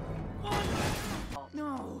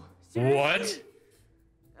 No. What?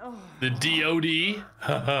 Oh. The DOD?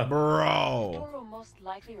 Bro. The door will most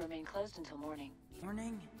likely remain closed until morning.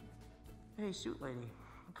 Morning? Hey, suit lady.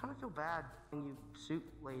 I kind of feel bad when you suit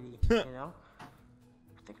lady, you know? I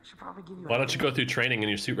think I should probably give you Why don't you go through training in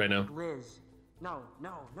your suit right now? Liz. No.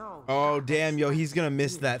 Oh damn, yo, he's gonna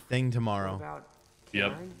miss that thing tomorrow.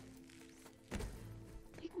 Yep.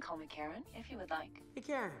 You can call me Karen if you would like. Hey,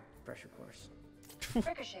 Karen. Pressure course.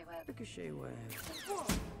 Ricochet web. Ricochet web.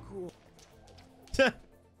 Cool. Tell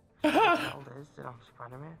Liz that I'm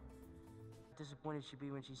Spider-Man. Disappointed she'd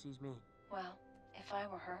be when she sees me. Well, if I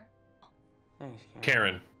were her. Thanks,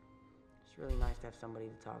 Karen. It's really nice to have somebody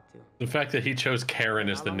to talk to. The fact that he chose Karen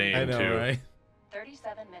as the name, I know, too. right?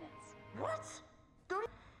 37 minutes. What? 30? I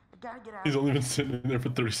gotta get out. He's only been sitting in there for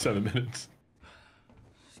 37 minutes.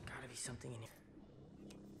 There's gotta be something in here.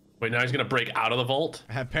 Wait, now he's gonna break out of the vault?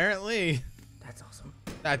 Apparently. That's awesome.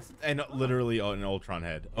 That's literally an Ultron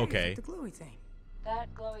head. Okay. The glowy thing.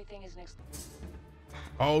 That glowy thing is next.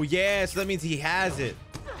 Oh yeah, so that means he has it.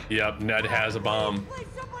 Yep, Ned has a bomb. Please,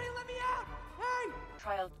 somebody let me out! Hey!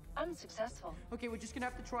 Trial unsuccessful. Okay, we're just gonna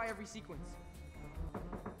have to try every sequence.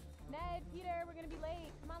 Ned, Peter, we're gonna be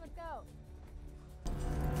late. Come on, let's go.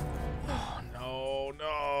 Oh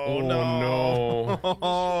no, Oh, no.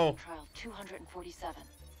 Trial 247.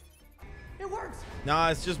 It works! Nah,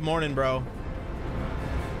 it's just morning, bro.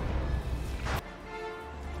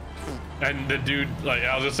 And the dude, like,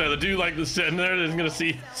 I was gonna say, the dude, like, sitting there is gonna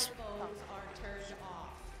see.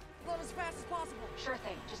 Load as fast as possible. Sure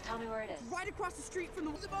thing. Just tell me where it is. Right across the street from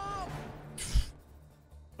the bomb.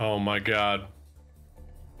 Oh my god.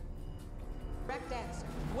 Breakdance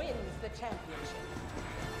wins the championship.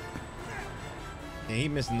 Yeah, he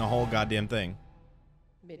missing the whole goddamn thing.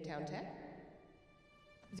 Midtown Tech.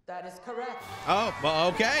 That is correct. Oh, well,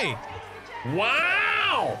 okay.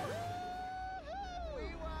 Wow!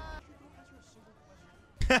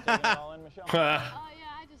 Oh yeah,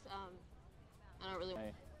 I just I don't really.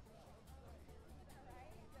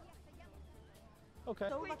 Okay.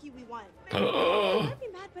 So lucky we won. Oh. I'd be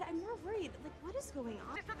mad, but I'm more worried. Like, what is going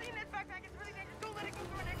on? There's something in this backpack. It's really dangerous. Don't let it go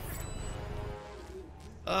through our next.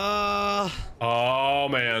 Oh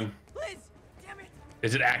man. Liz, damn it.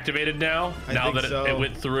 Is it activated now? I now think that so. it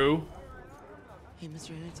went through? Hey, Mr.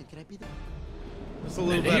 Henderson, can I be the... That's a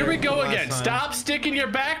little Here we better go than again. last time. Stop sticking your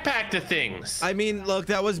backpack to things. I mean, look,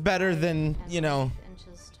 that was better than, you know.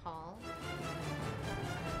 Inches tall. Notice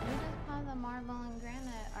how the marble and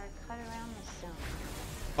granite are cut around the stone.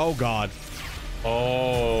 Oh God.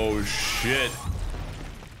 Oh shit.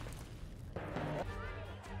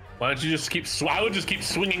 Why don't you just keep? I would just keep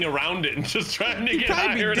swinging around it and just trying to You'd get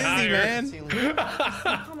probably be higher and dizzy,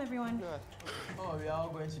 higher. Calm everyone. Oh, yeah, I'll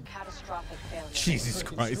go ahead. Catastrophic failure. Jesus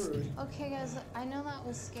Christ. Okay, guys, I know that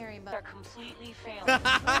was scary, but They're completely failing. The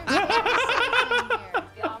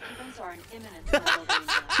occupants are in imminent mortal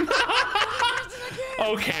danger.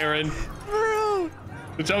 Oh, Karen. Bro.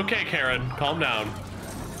 It's okay, Karen. Calm down.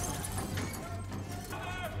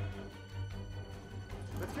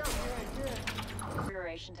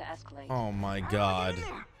 preparation to escalate. Oh my God.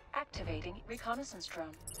 Activating reconnaissance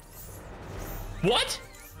drone. What?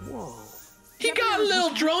 Whoa. He got a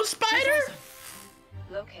little drone spider?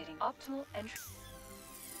 Locating optimal entry.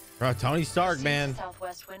 Bro, Tony Stark, man.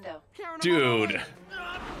 Southwest window. Dude.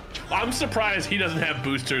 I'm surprised he doesn't have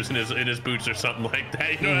boosters in his boots or something like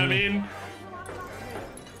that. You know what I mean?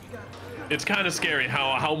 It's kind of scary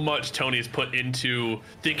how much Tony's put into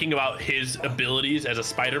thinking about his abilities as a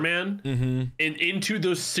Spider-Man and into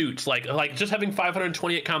those suits, like just having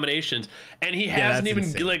 528 combinations, and he hasn't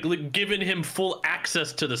even like given him full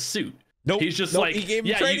access to the suit. Nope. He's just nope, like, he gave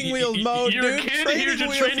him yeah, training wheels mode, you're dude. a kid, Training here's your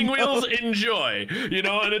wheels training wheels, mode. enjoy. You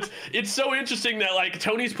know, and it's so interesting that like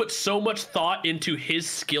Tony's put so much thought into his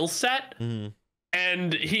skill set,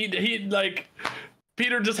 and he like.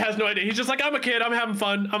 Peter just has no idea. He's just like, I'm a kid. I'm having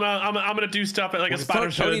fun. I'm gonna do stuff like a spider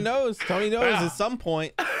should. Tony knows at some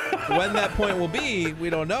point. When that point will be, we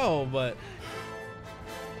don't know. But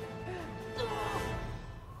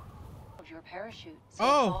Of your parachute.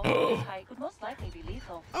 Oh. This height would most likely be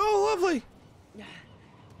lethal. oh, lovely.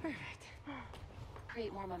 Perfect.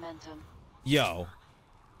 Create more momentum. Yo.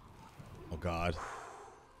 Oh God.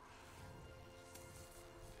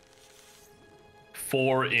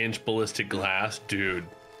 4-inch ballistic glass, dude.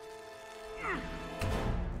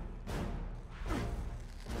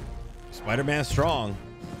 Spider-Man strong.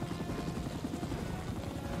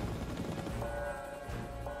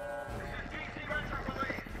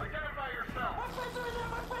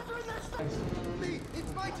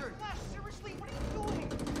 It's my turn. Flash, seriously, what are you doing?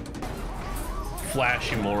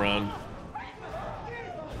 Flash, you moron.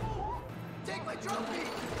 Take my trophy.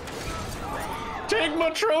 Take my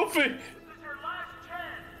trophy.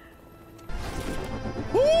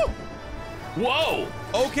 Woo! Whoa.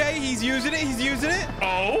 Okay, he's using it. He's using it.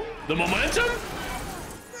 Oh, the momentum.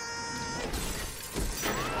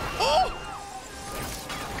 Oh!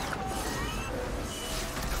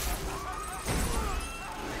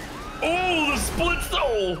 Oh, the split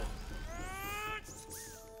soul.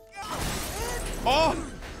 Oh!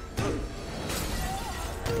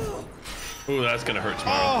 Ooh, that's gonna hurt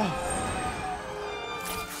tomorrow. Oh!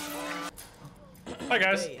 Hi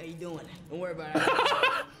guys. Hey, how you doing? Don't worry about it.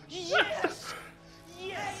 Yes!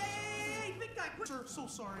 Yes! Hey, big guy, quit. Sir, so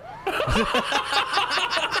sorry.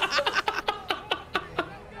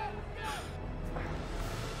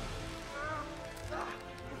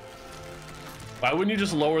 Why wouldn't you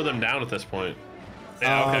just lower them down at this point?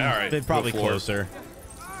 Yeah, okay, all right. They're probably Go for it. closer.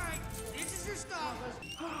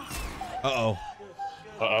 Uh-oh.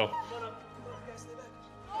 Uh-oh.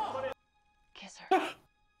 Kiss her.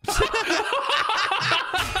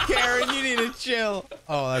 Karen, you need to chill.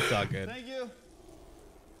 Oh, that's not good. Thank you.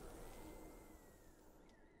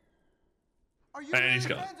 Are you And he's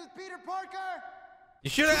gone. friends with Peter Parker? You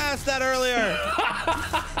should have asked that earlier.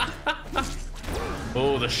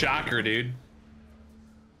 Oh, the shocker, dude.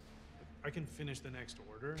 I can finish the next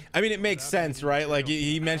order. I mean, it makes sense, right? Like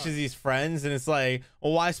he mentions these friends, and it's like,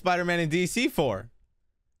 well, why Spider-Man in DC for?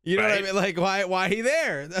 You know what I mean? Like, why he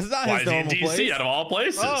there? That's not Why his is he in normal DC place. out of all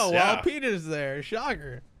places? Oh, Yeah. well, Peter's there.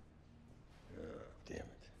 Shocker. Damn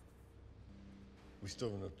it. We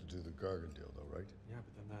still have to do the Gargan deal, though, right? Yeah,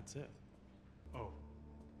 but then that's it. Oh,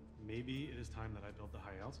 maybe it is time that I build the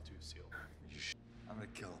high altitude seal. I'm gonna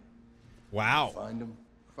kill him. Wow. Find him.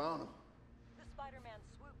 Found him. The Spider-Man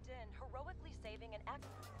swooped in, heroically saving an act.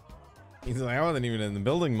 He's like, I wasn't even in the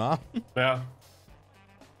building, Mom. Yeah.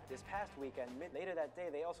 This past weekend, later that day,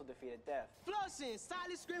 they also defeated Death. Flossing,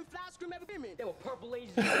 silent scream, flash scream, every women. They were purple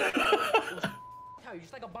agents. Tell you,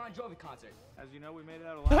 just like a Bon Jovi concert. As you know, we made it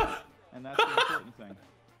out alive, and that's the important thing.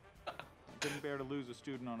 I couldn't bear to lose a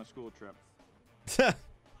student on a school trip.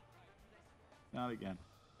 Not again.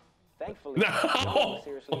 Thankfully, no one was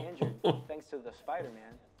seriously injured, thanks to the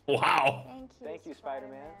Spider-Man. Wow. Thank you,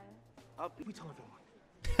 Spider-Man. We tell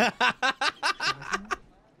everyone.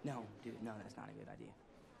 No, dude, no, that's not a good idea.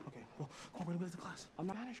 Okay, well, come on, we're gonna go to class. I'm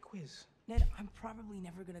not Spanish quiz. Ned, I'm probably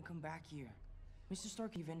never gonna come back here. Mr.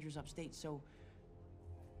 Stark, the Avengers upstate, so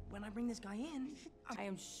when I bring this guy in, I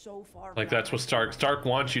am so far. Like that's what Stark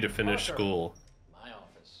wants you to finish school. My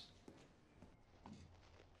office.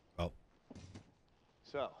 Oh.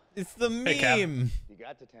 So. It's the Hey, Cap. meme. You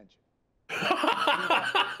got detention.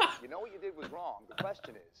 You know what you did was wrong. The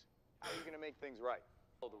question is, how are you going to make things right?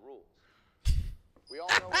 Follow the rules. We all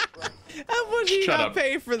know what's right. How much he Shut got up.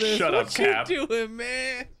 paid for this? Shut up, What Cap. you doing,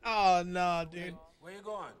 man? Oh no, dude. Where you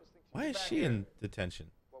going? Why is she in detention?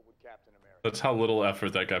 That's how little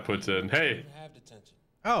effort that guy puts in. Hey. Have detention.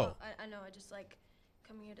 Oh. I know. I just like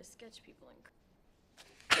coming here to sketch people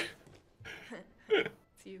and.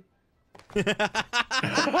 It's you.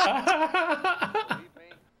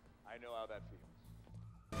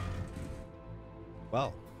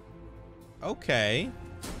 Well. Okay.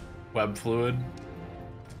 Web fluid.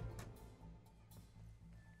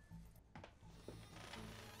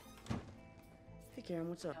 Hey, Karen,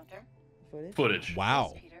 what's up? Footage.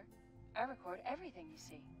 Wow. Peter, I record everything you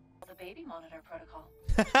see. The baby monitor protocol.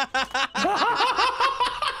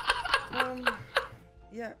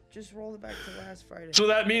 Yeah, just roll it back to last Friday. So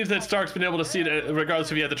that means that Stark's been able to see it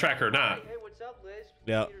regardless if he had the tracker or not. Hey, what's up, Liz?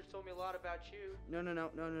 Yeah. Peter's told me a lot about you.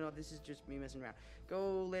 No. This is just me messing around.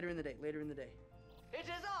 Go later in the day. It is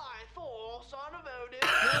I, Thor, son of Odin.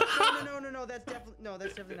 No. That's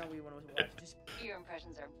definitely not what you want to watch. Just Your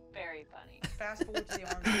impressions are very funny. fast forward to the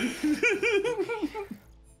arms.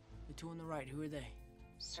 The two on the right, who are they?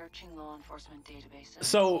 Searching law enforcement databases.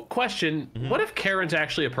 So, question: What if Karen's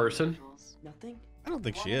actually a person? Nothing. I don't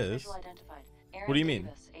think she is. What What do you mean?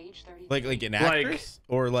 Like an actress,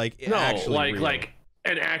 or like no, actually like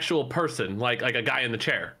an actual person, like a guy in the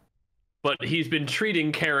chair. But he's been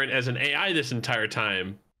treating Karen as an AI this entire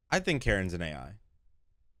time. I think Karen's an AI.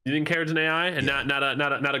 You think Karen's an AI and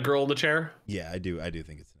not a girl in the chair? Yeah, I do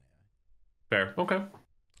think it's an AI. Fair. Okay.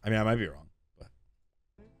 I mean, I might be wrong, but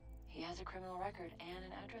He has a criminal record and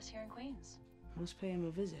an address here in Queens. Let's pay him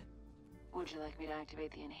a visit. Would you like me to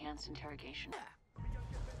activate the enhanced interrogation?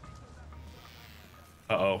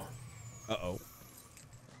 Uh oh.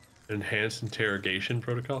 Enhanced interrogation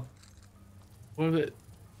protocol. What is it?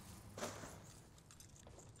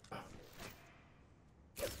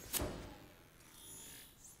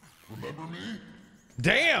 Remember me?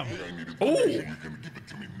 Damn! Oh! You can give it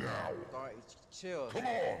to me now. Alright, chill. Come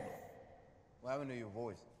on! What happened to your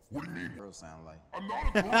voice? What do you mean? Girl sound like. I'm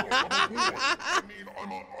not a girl. I'm a boy. I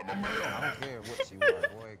mean, I'm a male. I don't care what you are,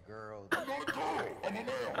 boy, girl. I'm not a girl. I'm a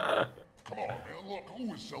male. Come on, man. Look,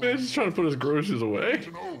 who is selling? Man's just trying to put his groceries away.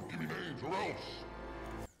 To know, give me names or else.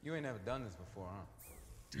 You ain't never done this before, huh?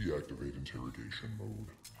 Deactivate interrogation mode.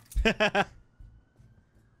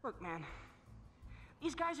 Look, man.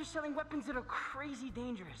 These guys are selling weapons that are crazy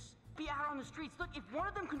dangerous. Be out on the streets. Look, if one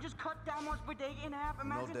of them can just cut Del Mar's bodega in half,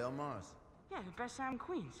 imagine. No Del Mar's. Yeah, the best sound in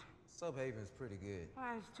Queens. Subhaven's pretty good.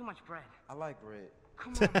 It's too much bread. I like bread.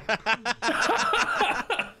 Come on, man, please.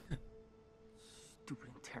 Stupid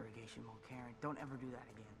interrogation mode, Karen. Don't ever do that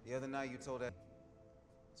again. The other night you told that.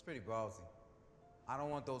 It's pretty ballsy. I don't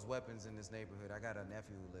want those weapons in this neighborhood. I got a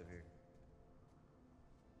nephew who live here.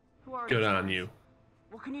 Who are Good these on guys? you.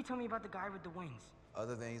 What can you tell me about the guy with the wings?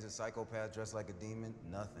 Other than he's a psychopath dressed like a demon,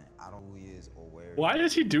 nothing. I don't know who he is or where. Why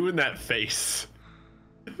is he doing that face?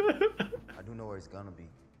 I do know where he's gonna be.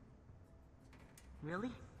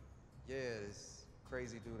 Really? Yeah, this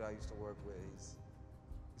crazy dude I used to work with. He's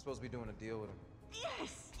supposed to be doing a deal with him.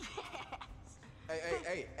 Yes!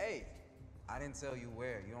 Hey! I didn't tell you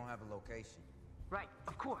where. You don't have a location. Right,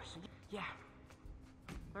 of course. Yeah.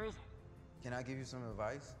 Where is it? Can I give you some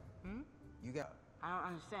advice? You got. I don't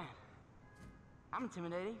understand. I'm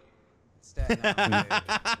intimidating. Staten Island.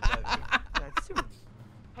 That's soon.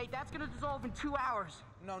 Hey, that's gonna dissolve in 2 hours.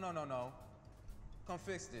 No. Come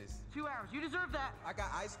fix this. 2 hours. You deserve that. I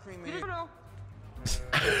got ice cream in You here.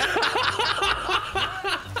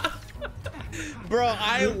 bro,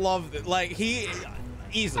 I love it. Like he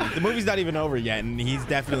easily. The movie's not even over yet, and he's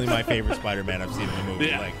definitely my favorite Spider-Man I've seen in the movie.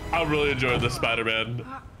 Yeah, Like, I really enjoyed the Spider-Man.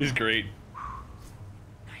 He's great.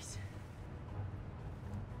 Nice.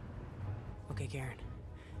 Okay, Karen.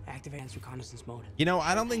 Activate reconnaissance mode. you know,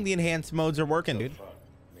 I don't think the enhanced modes are working, dude.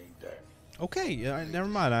 Okay, never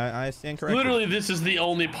mind. I stand corrected. Literally, this is the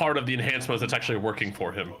only part of the enhanced mode that's actually working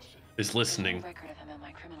for him. Is listening. Record of him in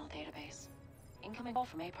my criminal database. Incoming call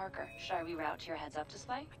from A. Parker. Should I reroute to your heads-up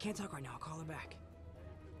display? I can't talk right now. I'll call her back.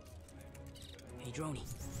 Hey, Droney.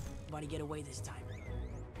 About to get away this time.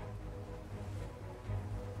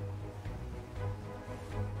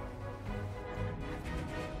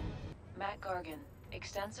 Matt Gargan.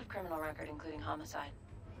 Extensive criminal record, including homicide.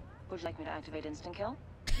 Would you like me to activate instant kill?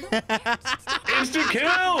 Instant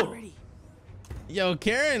kill! Yo,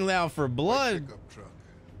 Karen out for blood.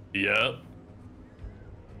 Yep.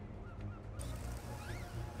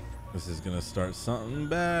 This is gonna start something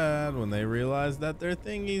bad when they realize that their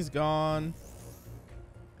thingy's gone.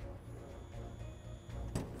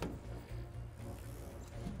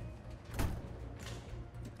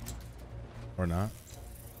 Or not.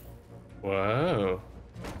 Wow.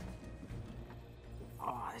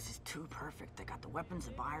 Oh, this is too perfect. They got the weapons,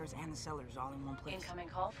 the buyers, and the sellers all in one place. Incoming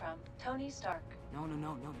call from Tony Stark. No.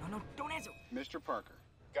 Don't answer. Mr. Parker,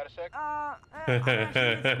 got a sec?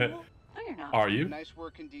 No, you're not. Are you? Nice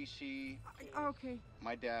work in D.C. Okay.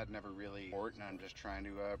 My dad never really fought, and I'm just trying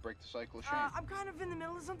to break the cycle of shame. I'm kind of in the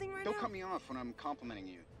middle of something right now. Don't cut me off when I'm complimenting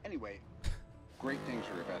you. Anyway, great things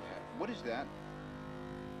are about to happen. What is that?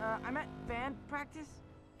 I'm at band practice.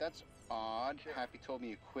 That's odd. Happy told me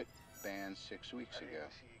you quit band 6 weeks ago.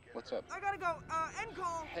 What's up? I gotta go. End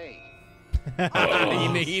call. Hey.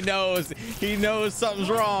 He knows something's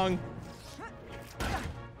wrong.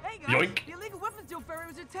 Hey guys, Yoink. the illegal weapons deal ferry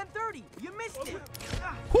was at 10:30. You missed it.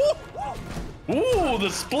 Ooh, the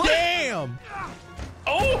split. Damn.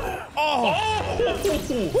 Oh.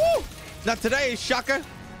 Woo. Not today, Shaka.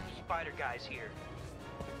 Spider guys here.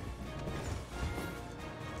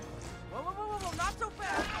 Whoa, not so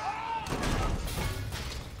fast.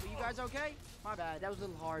 Are you guys okay? My bad, that was a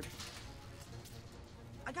little hard.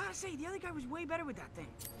 I gotta say, the other guy was way better with that thing.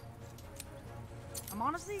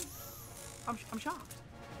 I'm shocked.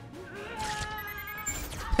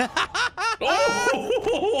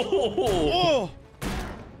 Oh!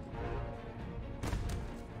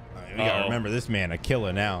 We gotta remember this man a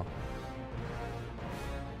killer now.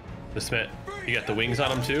 This man, you got the wings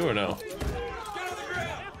on him too, or no?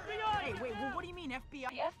 Hey, wait, what do you mean FBI?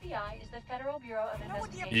 The FBI is the Federal Bureau of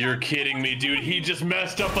Investigation. You're kidding me, dude. He just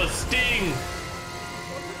messed up a sting.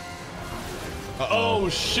 Oh,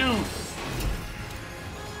 shoot.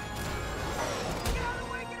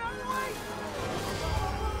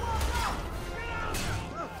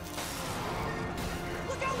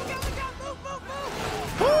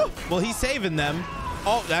 Well, he's saving them.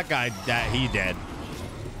 Oh, that guy, he dead.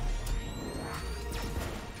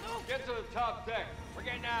 Get to the top deck. We're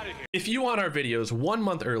getting out of here. If you want our videos 1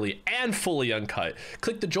 month early and fully uncut,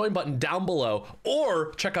 click the join button down below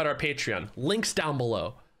or check out our Patreon. Links down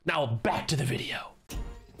below. Now back to the video.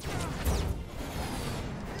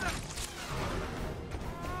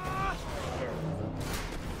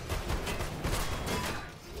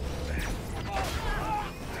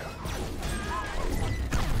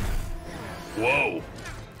 Whoa.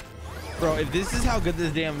 Bro, if this is how good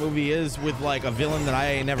this damn movie is with like a villain that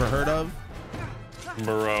I ain't never heard of.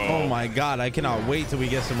 Bro. Oh my God, I cannot wait till we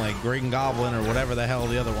get some like Green Goblin or whatever the hell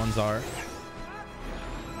the other ones are.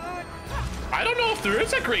 I don't know if there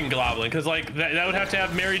is a Green Goblin because like that would have to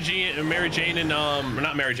have Mary Jane and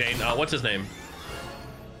not Mary Jane. What's his name?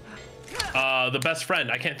 The best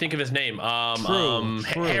friend. I can't think of his name. True.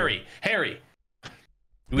 Harry.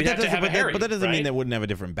 We'd have to have a Harry. But that doesn't mean right? they wouldn't have a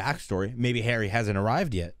different backstory. Maybe Harry hasn't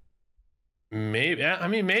arrived yet. Maybe. I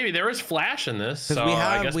mean, maybe there is Flash in this. Because So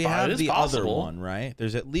we have the other possible. one, right?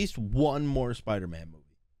 There's at least one more Spider-Man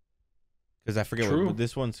movie. Because I forget what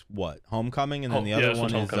this one's what? Homecoming, and then the other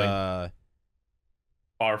one is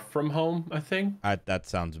Far From Home, I think. That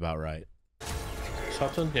sounds about right.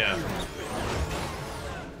 Something? Yeah.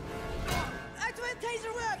 Activate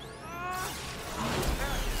taser whip.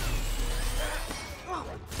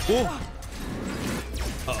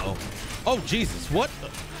 Uh-oh. Oh, Jesus. What?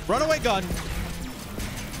 Runaway gun.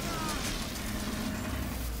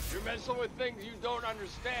 You're messing with things you don't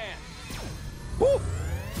understand. Woo.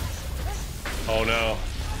 Oh, no.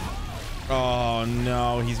 Oh,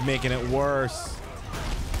 no. He's making it worse.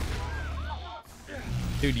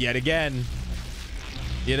 Dude, yet again.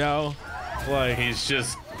 You know? Like, he's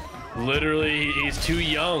just literally, he's too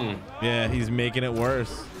young. Yeah, he's making it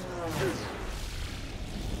worse.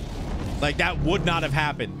 Like, that would not have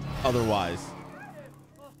happened otherwise.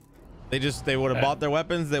 They would have bought their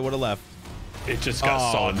weapons, they would have left. It just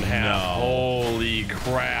got sawed in half. No. Holy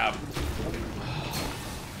crap.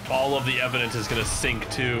 All of the evidence is gonna sink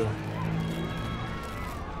too.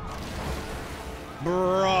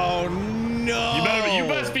 Bro, no. You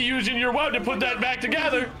must be using your web to put that back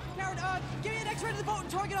together. Karen, give me an X-ray to the boat and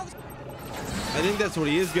target all this. I think that's what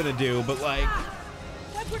he is gonna do, but like.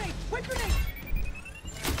 Whip grenade! Whip grenade!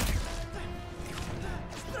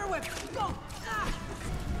 Whip! Go!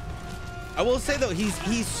 I will say though,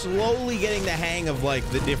 he's slowly getting the hang of like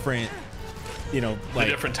the different, you know, like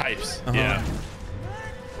the different types. Yeah.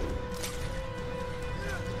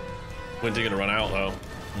 When's he gonna run out though?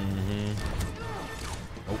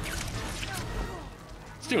 Oh.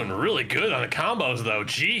 He's doing really good on the combos though.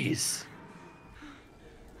 Jeez.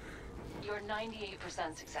 You're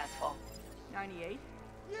 98% successful. 98?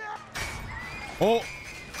 Oh.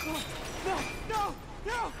 No!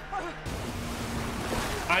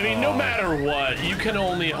 I mean, no matter what, you can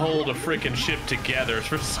only hold a freaking ship together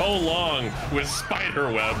for so long with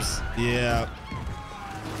spider webs. Yeah.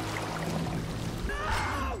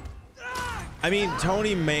 I mean,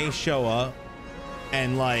 Tony may show up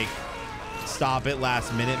and like stop it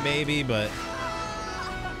last minute maybe, but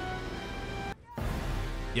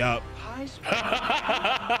yup.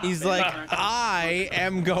 He's like, I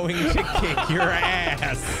am going to kick your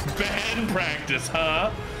ass. Band practice,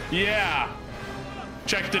 huh? Yeah.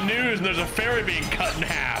 Check the news and there's a ferry being cut in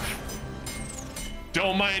half.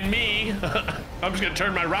 Don't mind me. I'm just gonna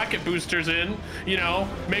turn my rocket boosters in, you know,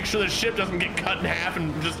 make sure the ship doesn't get cut in half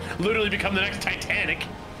and just literally become the next Titanic.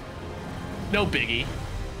 No biggie.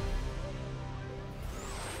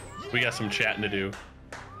 We got some chatting to do.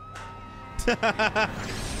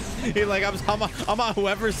 He's like, I'm on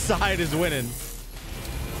whoever's side is winning.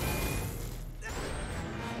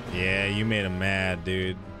 Yeah, you made him mad,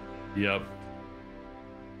 dude. Yep.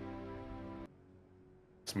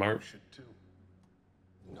 Smart.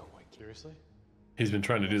 No way. Seriously? He's been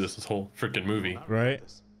trying to do this whole freaking movie. Right.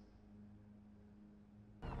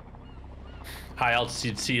 High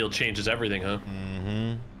altitude seal changes everything, huh?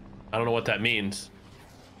 Mm-hmm. I don't know what that means.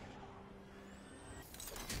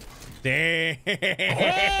 Damn.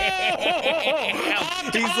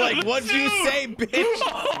 He's like, what'd you say, bitch?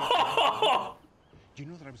 Do you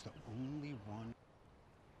know that I was the only one?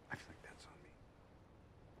 I feel like that's on me.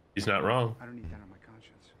 He's not wrong. I don't need that on my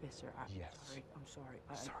conscience. Yes, sir. Yes. Sorry. I'm sorry.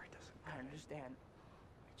 Sorry doesn't I understand.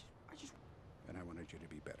 I just. And I wanted you to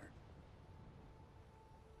be better.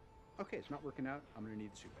 Okay, it's not working out. I'm gonna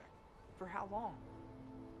need the suit back. For how long?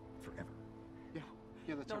 Forever. Yeah.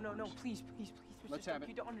 Yeah, that's No, how it no, no. works. Please. Let's Mr. have Stark, it.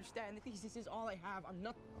 You don't understand. This is all I have. I'm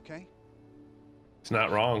not. Okay? It's not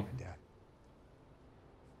wrong. Dad.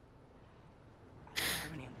 I don't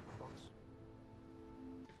have any underclothes.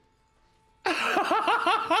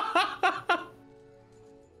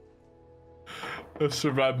 I've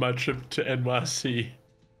survived my trip to NYC.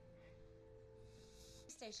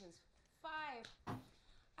 Stations. 5.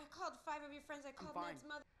 I called 5 of your friends. I called Ned's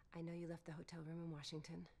mother. I know you left the hotel room in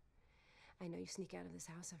Washington. I know you sneak out of this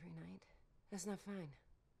house every night. That's not fine.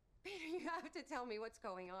 Peter, you have to tell me what's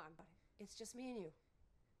going on, but it's just me and you.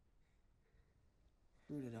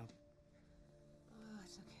 Root it up. Oh,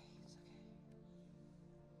 it's okay. It's okay.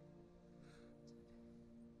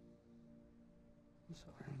 I'm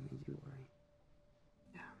sorry. I made you worry.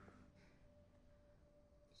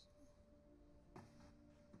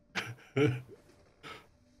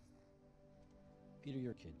 Peter,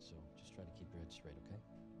 you're a kid, so just try to keep your head straight, okay?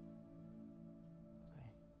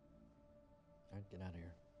 All right, get out of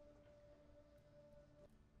here.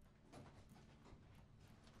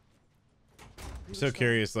 I'm so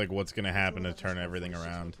curious, like, what's gonna happen to turn everything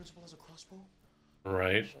around.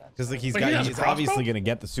 Right. Because like he's Wait, he has a he's crossbow? obviously gonna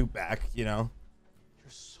get the suit back, you know.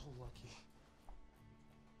 You're so lucky.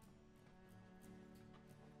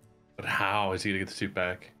 But how is he gonna get the suit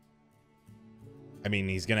back? I mean,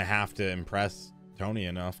 he's gonna have to impress Tony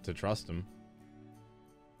enough to trust him.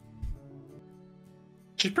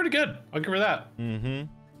 She's pretty good. I'll give her that. Mm-hmm.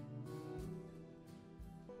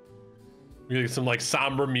 We get some like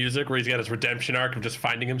somber music where he's got his redemption arc of just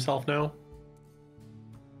finding himself now.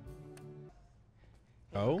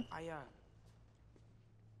 Oh?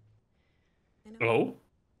 Oh?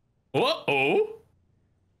 What? Oh?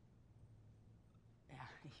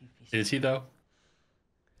 Is he though?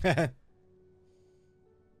 Good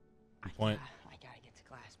point. I gotta get to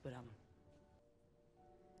class, but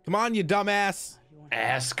Come on, you dumbass.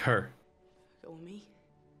 Ask her. Go with me?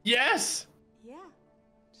 Yes. Yeah.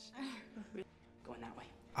 Going that way.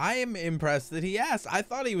 I am impressed that he asked. I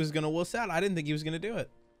thought he was gonna wuss out. I didn't think he was gonna do it.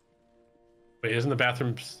 Wait, isn't the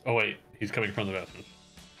bathroom? Oh wait, he's coming from the bathroom.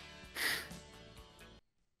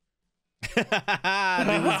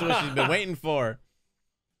 Maybe this is what she's been waiting for.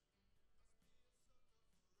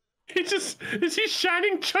 He just is he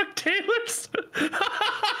shining Chuck Taylors?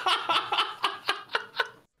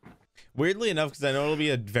 Weirdly enough, because I know it'll be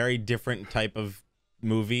a very different type of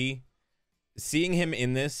movie, seeing him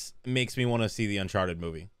in this makes me want to see the Uncharted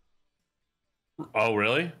movie. Oh,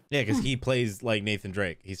 really? Yeah, because he plays like Nathan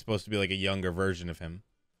Drake. He's supposed to be like a younger version of him.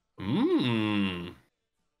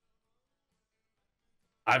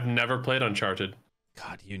 I've never played Uncharted.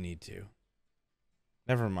 God, you need to.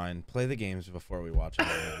 Never mind. Play the games before we watch the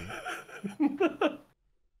movie.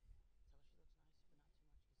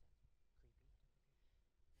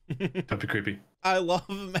 That'd be creepy. I love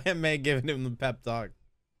man giving him the pep talk.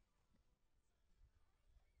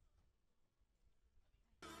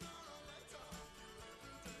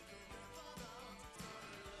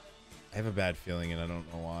 I have a bad feeling and I don't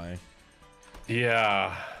know why.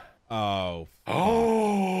 Yeah. Oh.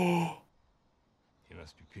 Oh. He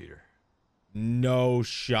must be Peter. No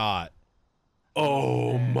shot.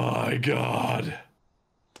 Oh my God.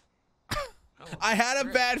 I had a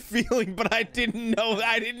bad feeling, but I didn't know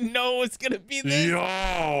it was gonna be this. Yo.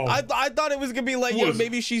 I thought it was gonna be like, yo,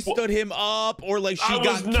 maybe she stood him up, or like she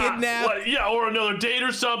got kidnapped. Like, yeah, or another date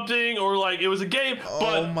or something, or like it was a game.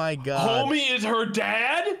 Oh my God. Homie is her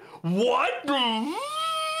dad? What? I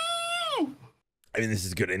mean, this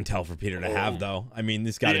is good intel for Peter to have, though. I mean,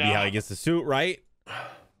 this got to be how he gets the suit, right?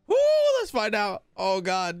 Woo, let's just find out. Oh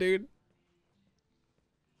God, dude.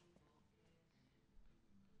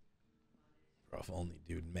 Bro, if only,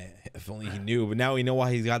 dude, man. If only he knew. But now we know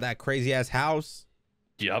why he's got that crazy ass house.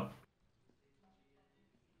 Yep.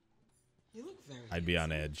 I'd be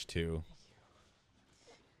on edge too.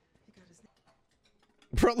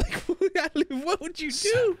 Bro, like, what would you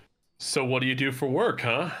do? So what do you do for work,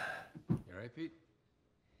 huh? You alright, Pete?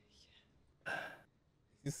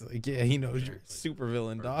 He's like, yeah, he knows you're a super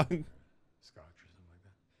villain, dog. Scotch or something like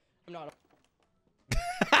that. I'm not.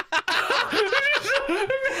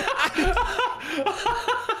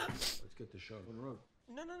 Let's get the show on the road.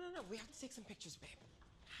 No. We have to take some pictures, babe.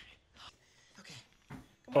 Okay.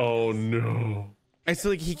 Oh no. I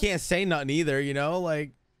feel like he can't say nothing either, you know,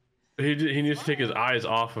 like he needs to take his eyes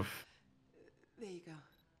off of. There you go.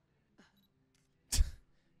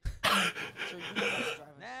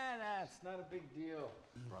 Nah, it's not a big deal.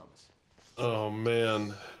 I promise. Oh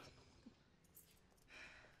man.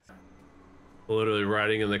 Literally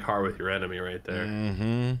riding in the car with your enemy right there.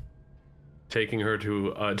 Mm-hmm. Taking her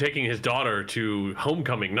to taking his daughter to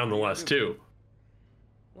homecoming nonetheless too.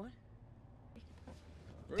 What?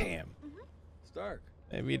 Damn. Stark.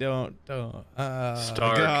 Maybe don't. Stark.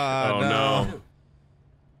 God, oh no.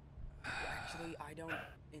 Actually, I don't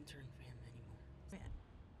intern for him anymore. Man.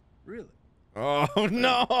 Really? Oh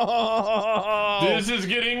no. This is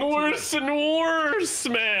getting worse and worse,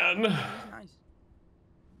 man. Nice.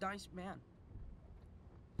 Nice man.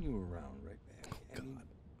 You were around, right, man? I mean,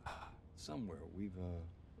 somewhere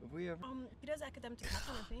have we ever? He does academic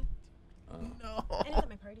department with me. No. And he's at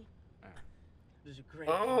my party. It was a great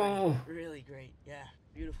Oh. party. Really great. Yeah.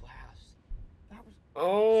 Beautiful house. That was.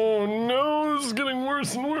 Oh no, this is getting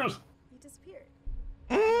worse and worse. He disappeared.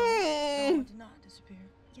 No, I did not disappear.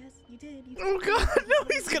 Yes, you did. You Oh God, no,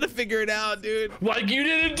 he's gonna figure it out, dude. Like you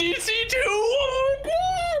did in DC too. Oh my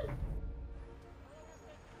God.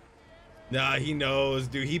 Nah, he knows,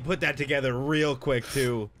 dude. He put that together real quick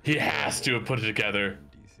too. He has to have put it together.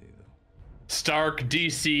 DC though. Stark,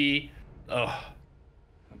 DC. Ugh.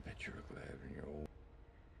 I bet you're glad when you're old.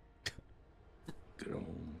 Good old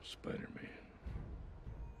Spider-Man.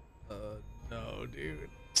 No, dude.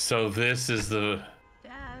 So this is the.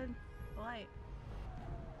 Dad, light.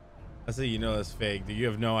 I say you know that's fake, dude. You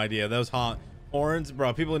have no idea. Those horns,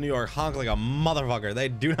 bro. People in New York honk like a motherfucker. They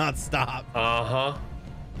do not stop. Uh-huh.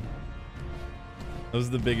 That was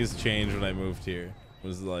the biggest change when I moved here.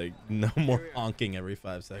 Was like no more honking every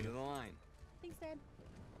 5 seconds. Thanks, Dad.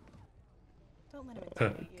 Don't let him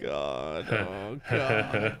Oh God! Oh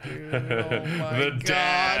God! Dude. Oh my The God.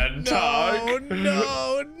 dad talk. No!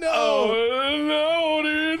 Oh no,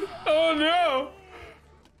 dude! Oh no!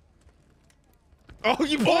 Oh,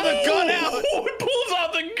 you pulled the gun out! Oh, he pulls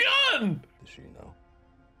out the gun! Does she know?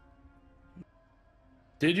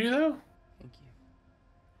 Did you though?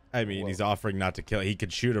 I mean, he's offering not to kill. He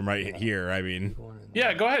could shoot him right here. I mean,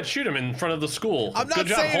 Yeah, go ahead, shoot him in front of the school. I'm not Good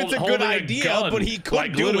job saying it's a good holding idea, gun, but he could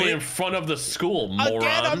like, do literally it. in front of the school, moron.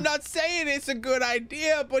 again, I'm not saying it's a good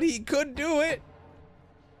idea, but he could do it.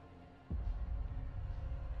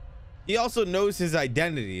 He also knows his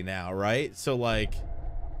identity now, right? So like,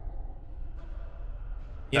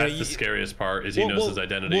 That's the scariest part. Is he knows his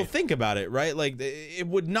identity. Well, think about it, right? Like, it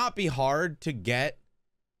would not be hard to get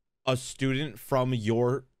a student from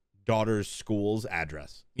your daughter's school's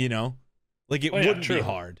address, you know, like it wouldn't be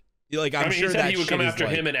hard. Like I'm sure he said that he would shit come is after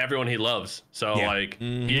like, him and everyone he loves. So Yeah. like,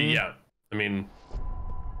 Mhm. yeah. I mean,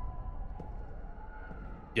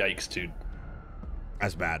 yikes, dude.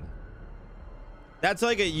 That's bad. That's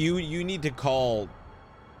like you need to call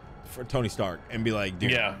for Tony Stark and be like,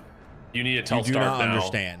 dude, Yeah, you need to tell you do Stark not now.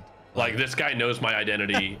 understand. Like this guy knows my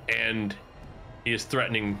identity and he is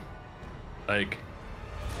threatening. Like,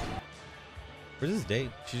 where's his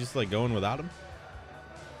date? She's just like going without him.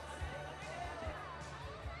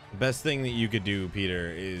 The best thing that you could do,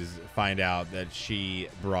 Peter, is find out that she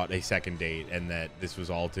brought a second date and that this was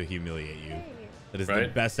all to humiliate you. That is the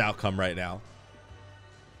Right. best outcome right now.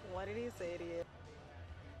 What did he say to you?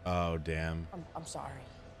 Oh, damn. I'm sorry.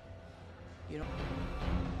 You know.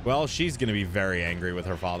 Well, she's going to be very angry with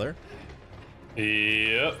her father.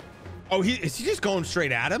 yep. Oh, is he just going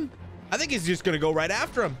straight at him? I think he's just going to go right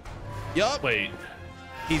after him. Yup. Wait.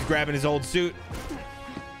 He's grabbing his old suit.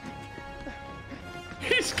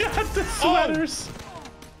 He's got the sweaters.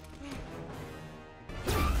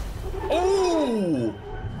 Oh!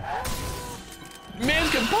 Man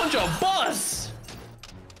can punch a bus.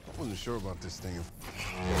 I wasn't sure about this thing.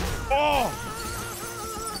 Oh!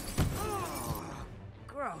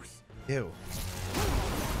 Gross. Ew.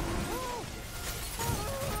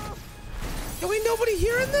 Yo, ain't nobody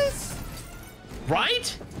hearing this?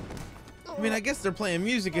 Right? I mean, I guess they're playing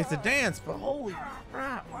music. It's a dance, but Holy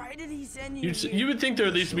crap! Why did he send you? You would think there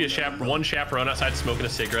at least be a one chaperone outside smoking a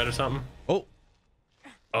cigarette or something. Oh.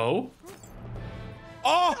 Oh.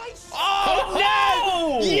 Oh! Nice. Oh,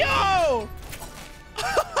 no! Yo!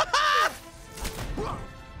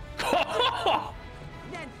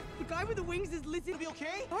 Ned, the guy with the wings is listening. Be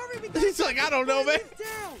okay? Hurry, He's like, I don't know, man.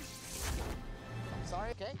 I'm sorry.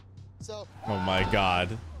 Okay. So. Oh my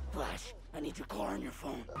God. Flash, I need your car and your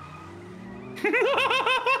phone.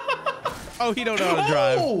 Oh, he don't know how to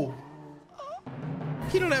drive.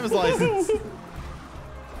 He don't have his license.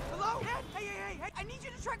 Hello? Ned? Hey! I need you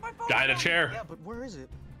to track my phone. Guy in a chair. Yeah, but where is it?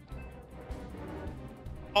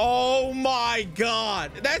 Oh my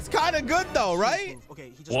God. That's kind of good though, right?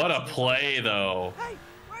 Okay. He just What a play though. Hey,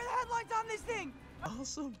 where are the headlights on this thing?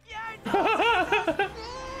 Awesome. Yeah.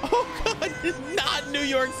 Oh God, it's not New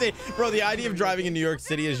York City. Bro, the idea of driving in New York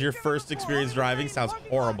City as your first experience driving sounds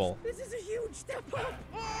horrible. This is a huge step up.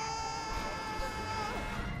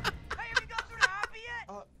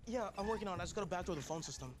 Yeah, I'm working on it. I just gotta backdoor the phone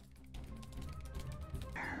system.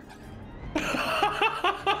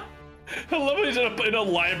 I love when he's in a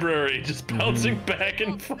library, just bouncing back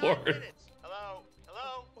and forth. Hello?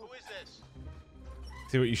 Who is this?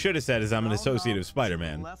 See, what you should have said is I'm an associate of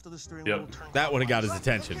Spider-Man. Yep. That would have got his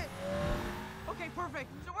attention. Okay, perfect.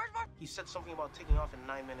 So where's my... He said something about taking off in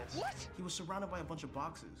 9 minutes. What? He was surrounded by a bunch of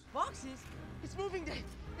boxes. Boxes? It's moving, Dave.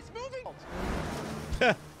 It's moving.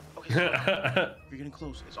 Okay, so you're getting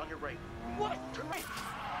close. It's on your right. What? Turn right.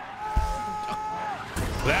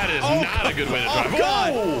 That is not a good way to drive. Oh,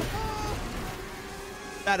 God. Oh!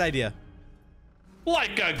 Bad idea.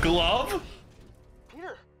 Like a glove?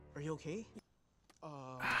 Peter, are you okay?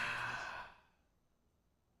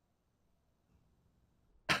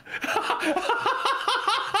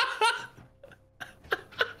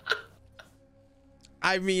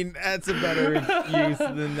 I mean, that's a better excuse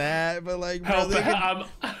than that, but like, bro, they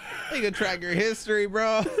can track your history,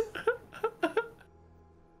 bro.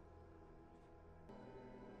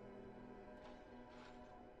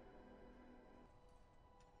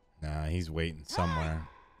 Nah, he's waiting somewhere.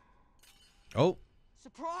 Oh.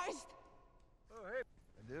 Surprised? Oh, hey.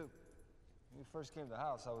 I do. When we first came to the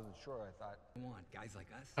house, I wasn't sure. I thought, Come on, guys like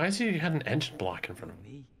us. Why is he had an engine block in front of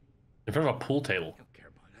him? In front of a pool table. Don't care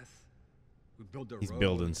about us. We build their He's roads,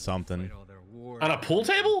 building something. fight all their wars. On a pool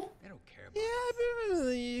table? They don't care about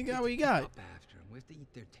Yeah, you got what you got. up after them. We have to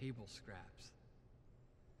eat their table scraps.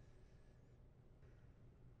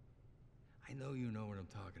 I know you know what I'm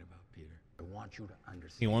talking about, Peter. I want you to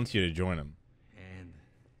understand. He wants you to join him. And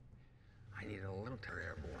I need a little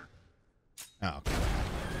airborne. Oh.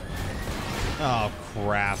 Oh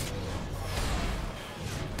crap.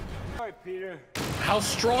 all right, Peter. How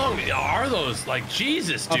strong are those? Like,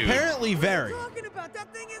 Jesus, dude. Apparently very. What are you talking about?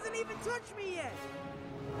 That thing hasn't even touched me yet.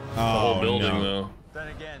 Oh, the whole building, no. though. Then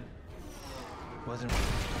again, wasn't.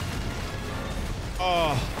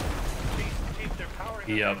 Oh.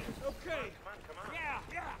 Yep. Okay. Come on. Yeah.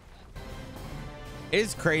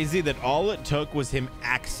 It's crazy that all it took was him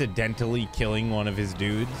accidentally killing one of his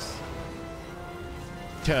dudes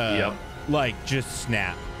to, like, just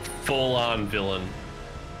snap. Full-on villain.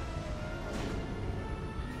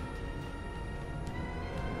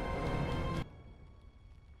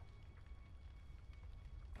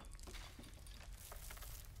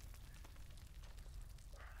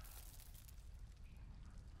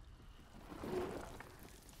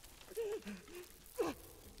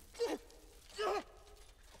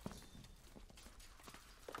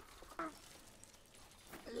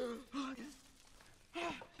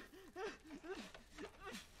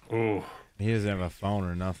 Ooh. He doesn't have a phone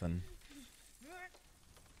or nothing.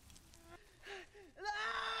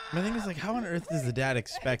 My thing is, like, how on earth does the dad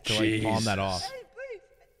expect to, like, palm that off? Hey, please.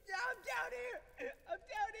 I'm down here. I'm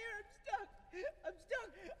down here. I'm stuck.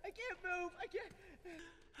 I can't move. I can't.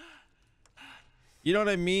 You know what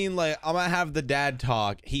I mean? Like, I'm gonna have the dad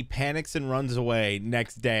talk. He panics and runs away.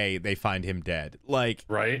 Next day, they find him dead. Like,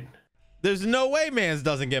 right? There's no way Mans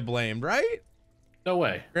doesn't get blamed, right? No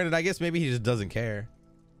way. Granted, I guess maybe he just doesn't care.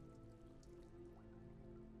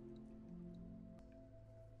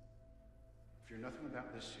 If you're nothing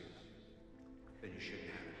without this suit, then you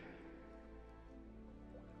shouldn't have it.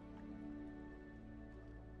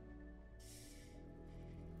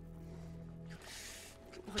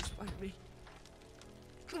 Come on, Spider-Man.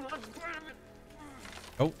 Come on, Spider-Man.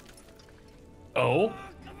 Oh. Oh?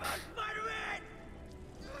 Come on, Spider-Man.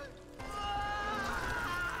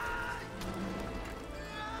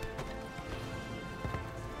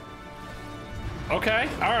 Okay,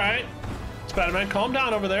 all right. Spider-Man, calm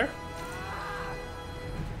down over there.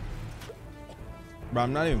 Bro,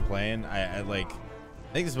 I'm not even playing. I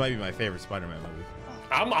think this might be my favorite Spider-Man movie.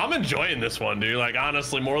 I'm enjoying this one, dude. Like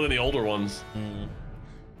honestly, more than the older ones.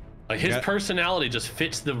 Like his personality just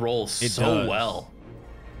fits the role so well.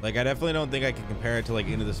 Like I definitely don't think I can compare it to like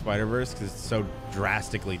Into the Spider-Verse because it's so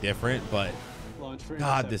drastically different. But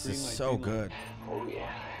God, this is so good. Oh yeah.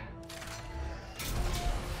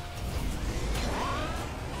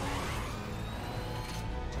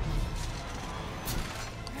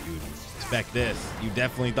 Dude, expect this. You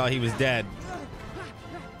definitely thought he was dead.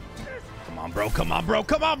 Come on, bro. Come on, bro.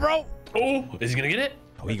 Come on, bro. Oh, is he gonna get it?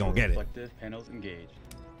 Oh, he gonna get it. Reflective panels engaged.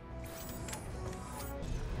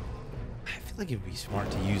 I feel like it'd be smart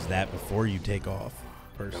to use that before you take off.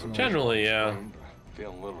 Personally. Generally, yeah.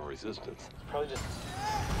 Feeling a little resistance. Probably just.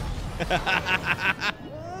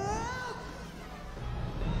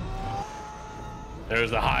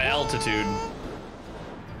 There's the high altitude.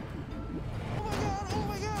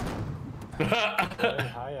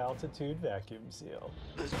 High altitude vacuum seal.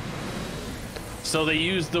 So they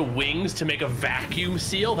use the wings to make a vacuum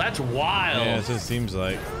seal? That's wild. Yeah, that's what it seems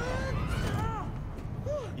like.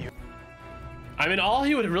 I mean, all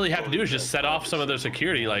he would really have to do is just set off some of their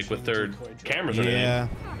security, like with their cameras or anything.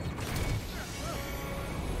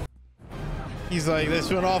 He's like,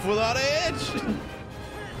 this went off without an itch.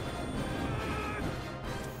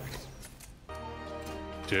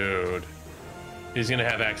 Dude, he's gonna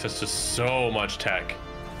have access to so much tech.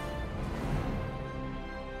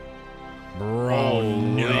 Bro,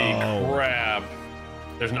 holy no. crap.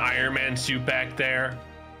 There's an Iron Man suit back there.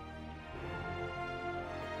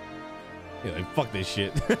 Yeah, like, fuck this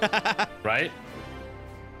shit. Right?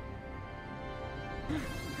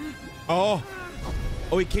 Oh,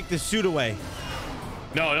 he kicked the suit away.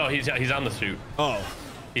 No, he's on the suit. Oh,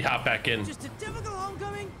 he hopped back in. Just a typical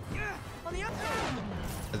homecoming. On the outside.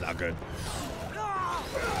 That's not good.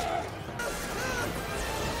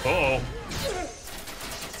 Uh-oh.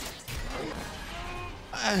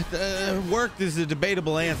 Work is a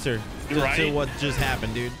debatable answer to what just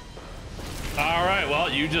happened, dude. All right,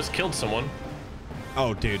 well, you just killed someone.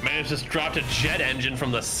 Oh, dude. Man, just dropped a jet engine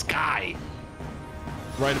from the sky.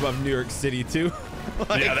 Right above New York City, too.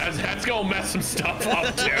 Like, yeah, that's gonna mess some stuff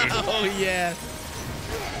up, dude. Oh, yeah.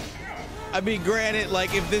 I mean, granted,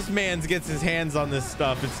 like, if this man gets his hands on this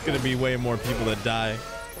stuff, it's gonna be way more people that die.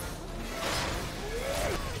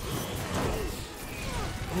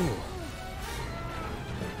 Ooh.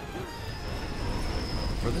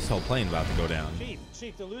 Bro, this whole plane about to go down.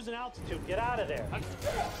 Chief, they're losing altitude. Get out of there.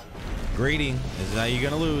 Greedy. This is how you're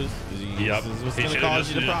gonna lose. Yep. This is what's gonna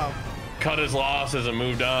cause you the problem. Cut his losses and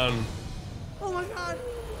moved on. Oh my god.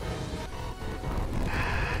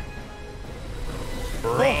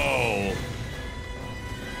 Bro.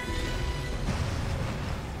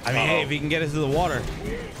 I mean, hey, if he can get us to the water.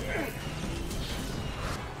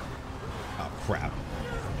 Oh, crap.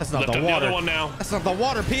 That's not Lift the up water. the other one now. That's not the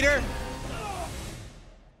water, Peter.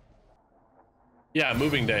 Yeah,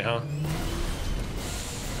 moving day, huh?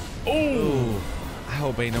 Ooh. I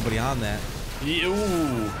hope ain't nobody on that. Yeah,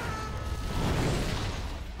 ooh.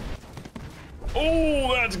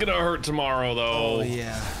 Oh, that's gonna hurt tomorrow, though. Oh,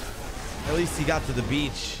 yeah. At least he got to the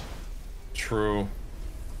beach. True.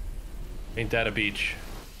 Ain't that a beach?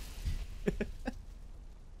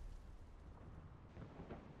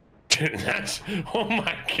 That's, oh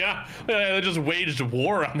my god. They just waged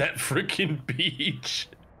war on that freaking beach.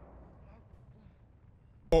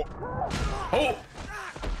 Oh. Oh.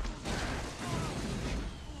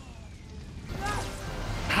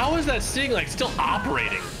 How is that thing like still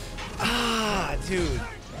operating? Ah, dude.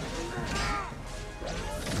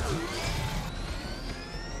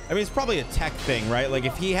 I mean, it's probably a tech thing, right? Like,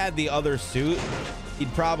 if he had the other suit,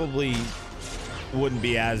 he'd probably wouldn't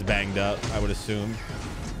be as banged up, I would assume.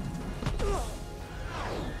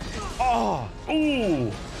 Oh,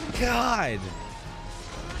 ooh, God.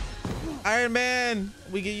 Iron Man,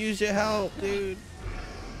 we could use your help, dude.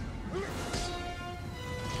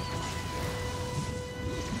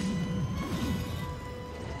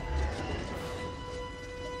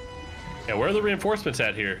 Yeah, where are the reinforcements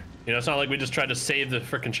at here? You know, it's not like we just tried to save the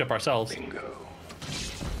frickin' ship ourselves. Bingo.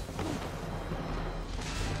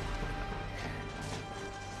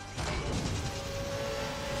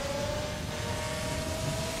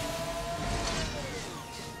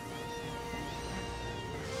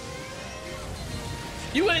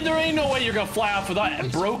 There ain't no way you're gonna fly off with that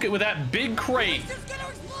and broke it with that big crate.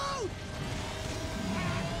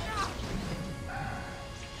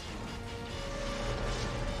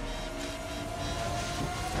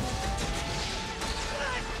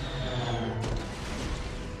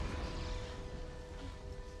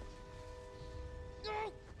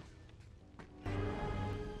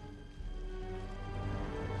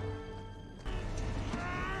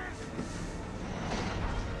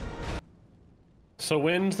 So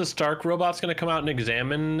when's the Stark robots gonna come out and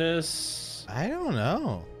examine this? I don't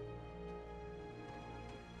know.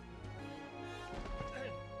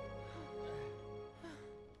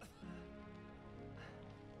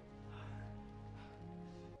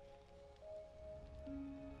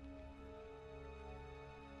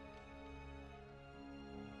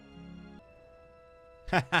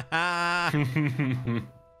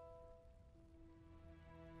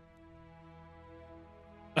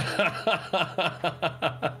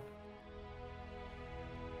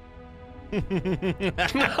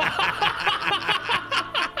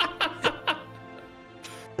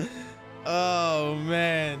 Oh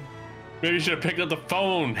man. Maybe you should have picked up the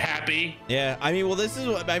phone, Happy. Yeah, I mean, well, this is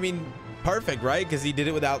what I mean. Perfect, right? Because he did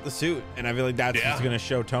it without the suit, and I feel like that's what's gonna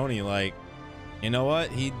show Tony, like, you know what?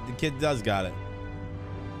 The kid does got it.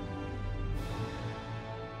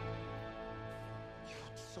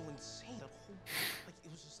 So insane. That whole, like,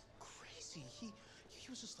 it was just crazy. He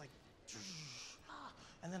was just like,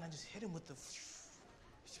 and then I just hit him with the.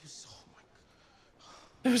 It was so, oh my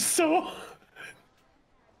God. It was so.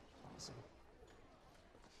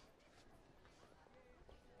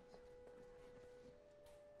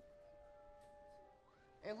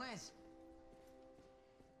 Hey, Liz.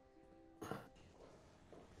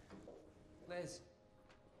 Liz.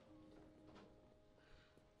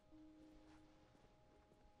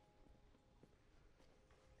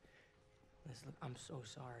 Liz, look, I'm so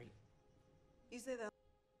sorry. You say that?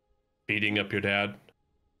 Beating up your dad.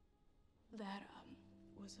 That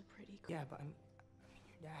was a pretty. Yeah, but I mean,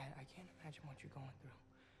 your dad. I can't imagine what you're going through.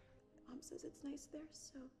 Mom says it's nice there,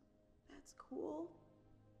 so that's cool.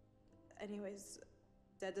 Anyways,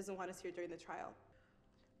 Dad doesn't want us here during the trial.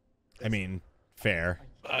 I mean, fair.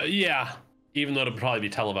 Yeah, even though it'll probably be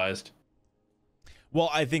televised. Well,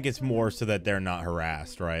 I think it's more so that they're not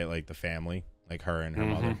harassed, right? Like the family, like her and her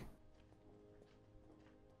mother.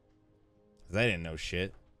 'Cause I didn't know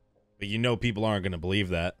shit, but you know, people aren't gonna believe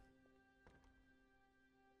that.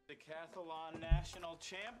 Decathlon national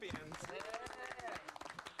champions.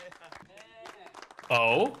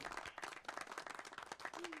 Oh.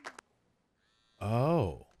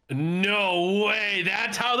 Oh. No way.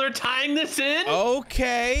 That's how they're tying this in?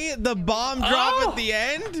 Okay. The bomb drop at the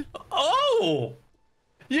end? Oh.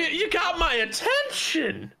 You got my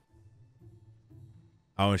attention.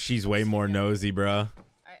 Oh, she's way more nosy, bro. Alright,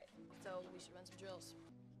 so we should run some drills.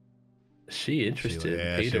 Is she interested?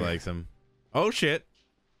 Yeah, she likes him. Oh, shit.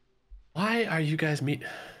 Why are you guys meet?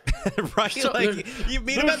 Right? So like, you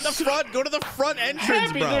meet him at the front. Go to the front entrance,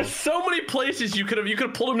 Happy, bro. there's so many places you could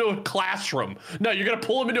have pulled him into a classroom. No, you're gonna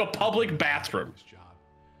pull him into a public bathroom.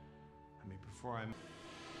 I mean, before I'm.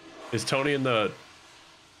 Is Tony in the?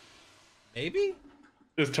 Maybe.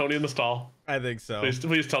 Is Tony in the stall? I think so.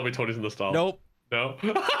 Please tell me Tony's in the stall. Nope. No.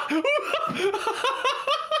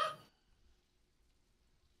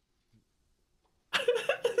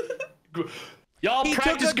 Y'all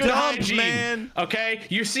practice good hygiene, man. Okay?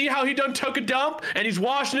 You see how he done took a dump and he's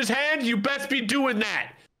washing his hands? You best be doing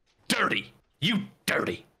that. Dirty. You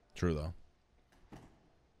dirty. True though.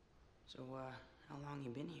 So, how long you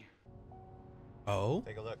been here? Oh.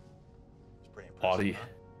 Take a look. It's pretty impressive. Body. Huh?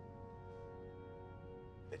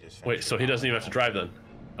 They just Wait, so he doesn't even have to drive then?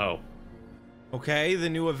 Oh. Okay, the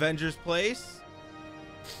new Avengers place.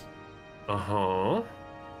 Uh-huh.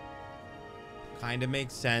 Kind of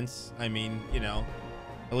makes sense. I mean, you know,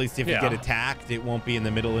 at least if you Yeah. get attacked, it won't be in the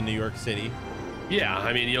middle of New York City. Yeah,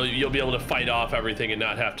 I mean, you'll be able to fight off everything and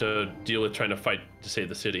not have to deal with trying to fight to save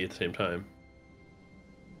the city at the same time.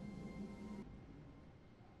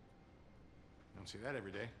 Don't see that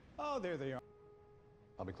every day. Oh, there they are.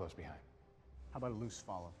 I'll be close behind. How about a loose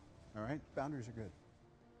follow? All right, boundaries are good.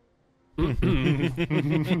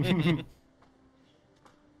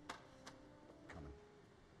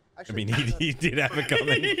 I mean, he did have it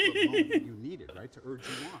coming. You need it, right, to urge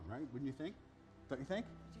you on, right? Wouldn't you think? Don't you think?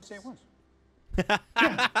 Say it once. He's like,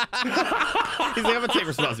 I'm gonna take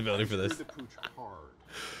responsibility for this. You the pooch hard,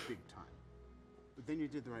 big time. But then you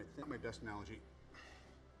did the right thing. My best analogy.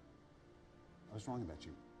 I was wrong about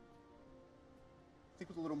you. I think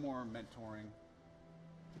with a little more mentoring,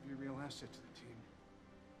 you'd be a real asset to the team.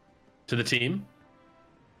 To the team?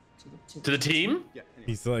 To the team? Yeah. Anyway.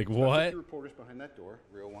 He's like, So what? I'll put the reporters behind that door,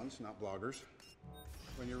 real ones, not bloggers.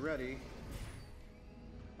 When you're ready,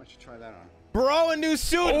 why don't you try that on? Bro, a new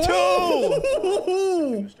suit too.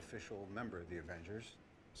 Newest official member of the Avengers,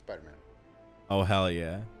 Spider-Man. Oh hell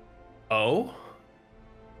yeah. Oh.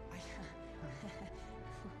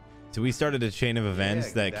 So we started a chain of events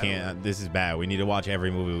Yeah, that that can't. one. This is bad. We need to watch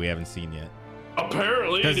every movie we haven't seen yet.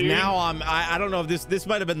 Apparently, because dude. now I don't know if this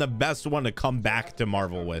might have been the best one to come back to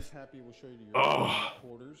Marvel with. Oh,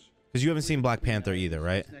 Because you haven't seen Black Panther either,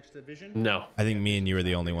 right? no. I think me and you are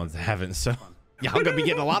the only ones that haven't. So y'all gonna be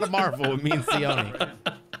getting a lot of Marvel with me and Sione.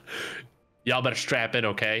 Y'all better strap in,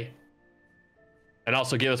 okay? And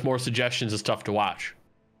also give us more suggestions of stuff to watch.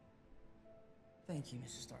 Thank you,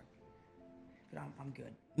 Mr. Stark. But I'm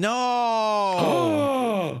good.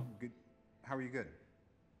 No. Good. How are you good?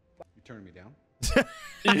 You turning me down? Look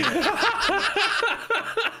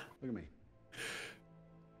at me.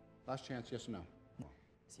 Last chance, yes or no?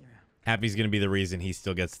 Happy's gonna be the reason he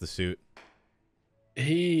still gets the suit.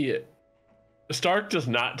 Stark does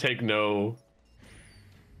not take no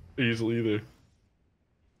easily either.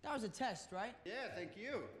 That was a test, right? Yeah, thank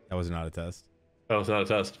you. That was not a test. That was not a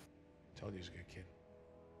test. Told you he's a good kid.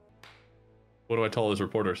 What do I tell those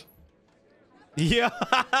reporters? Yeah.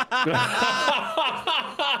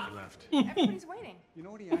 Left. Everybody's waiting. You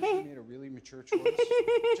know what? He actually made a really mature choice.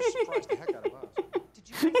 Just surprised the heck out of us. Did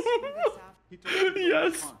you guys screw this up? He told me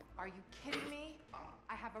Yes. Are you kidding me?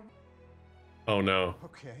 I have a. Oh no.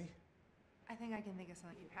 Okay. I think I can think of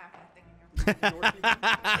something. You have that thing in your.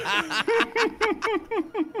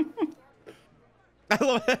 I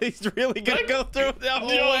love that he's really gonna go through that.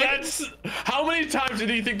 Yo, that's how many times did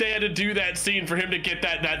he think they had to do that scene for him to get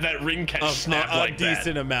that ring catch snapped like that? A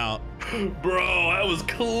decent amount. Bro, that was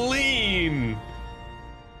clean.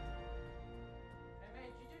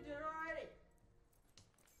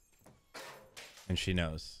 And she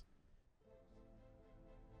knows.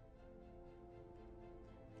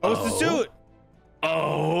 Oh, it's the suit.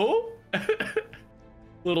 Oh.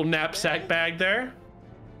 Little knapsack bag there.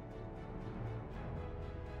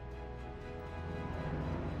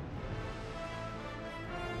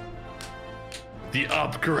 The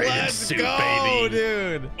upgraded suit, baby.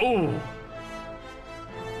 Dude. Ooh.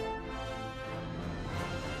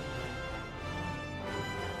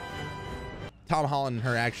 Tom Holland and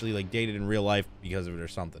her actually like dated in real life because of it or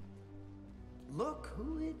something. Look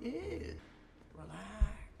who it is.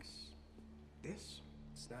 Relax. This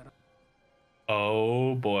is not a...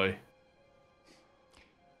 Oh boy.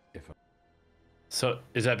 So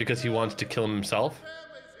is that because he wants to kill himself?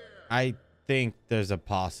 I think there's a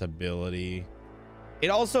possibility. It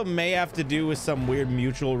also may have to do with some weird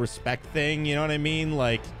mutual respect thing, you know what I mean?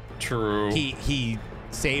 Like, true. He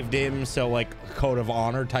saved him, so like a code of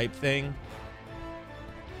honor type thing.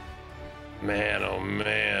 Man, oh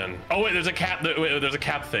man. Oh wait, there's a cap. Wait, there's a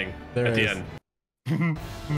cap thing There at is. the end.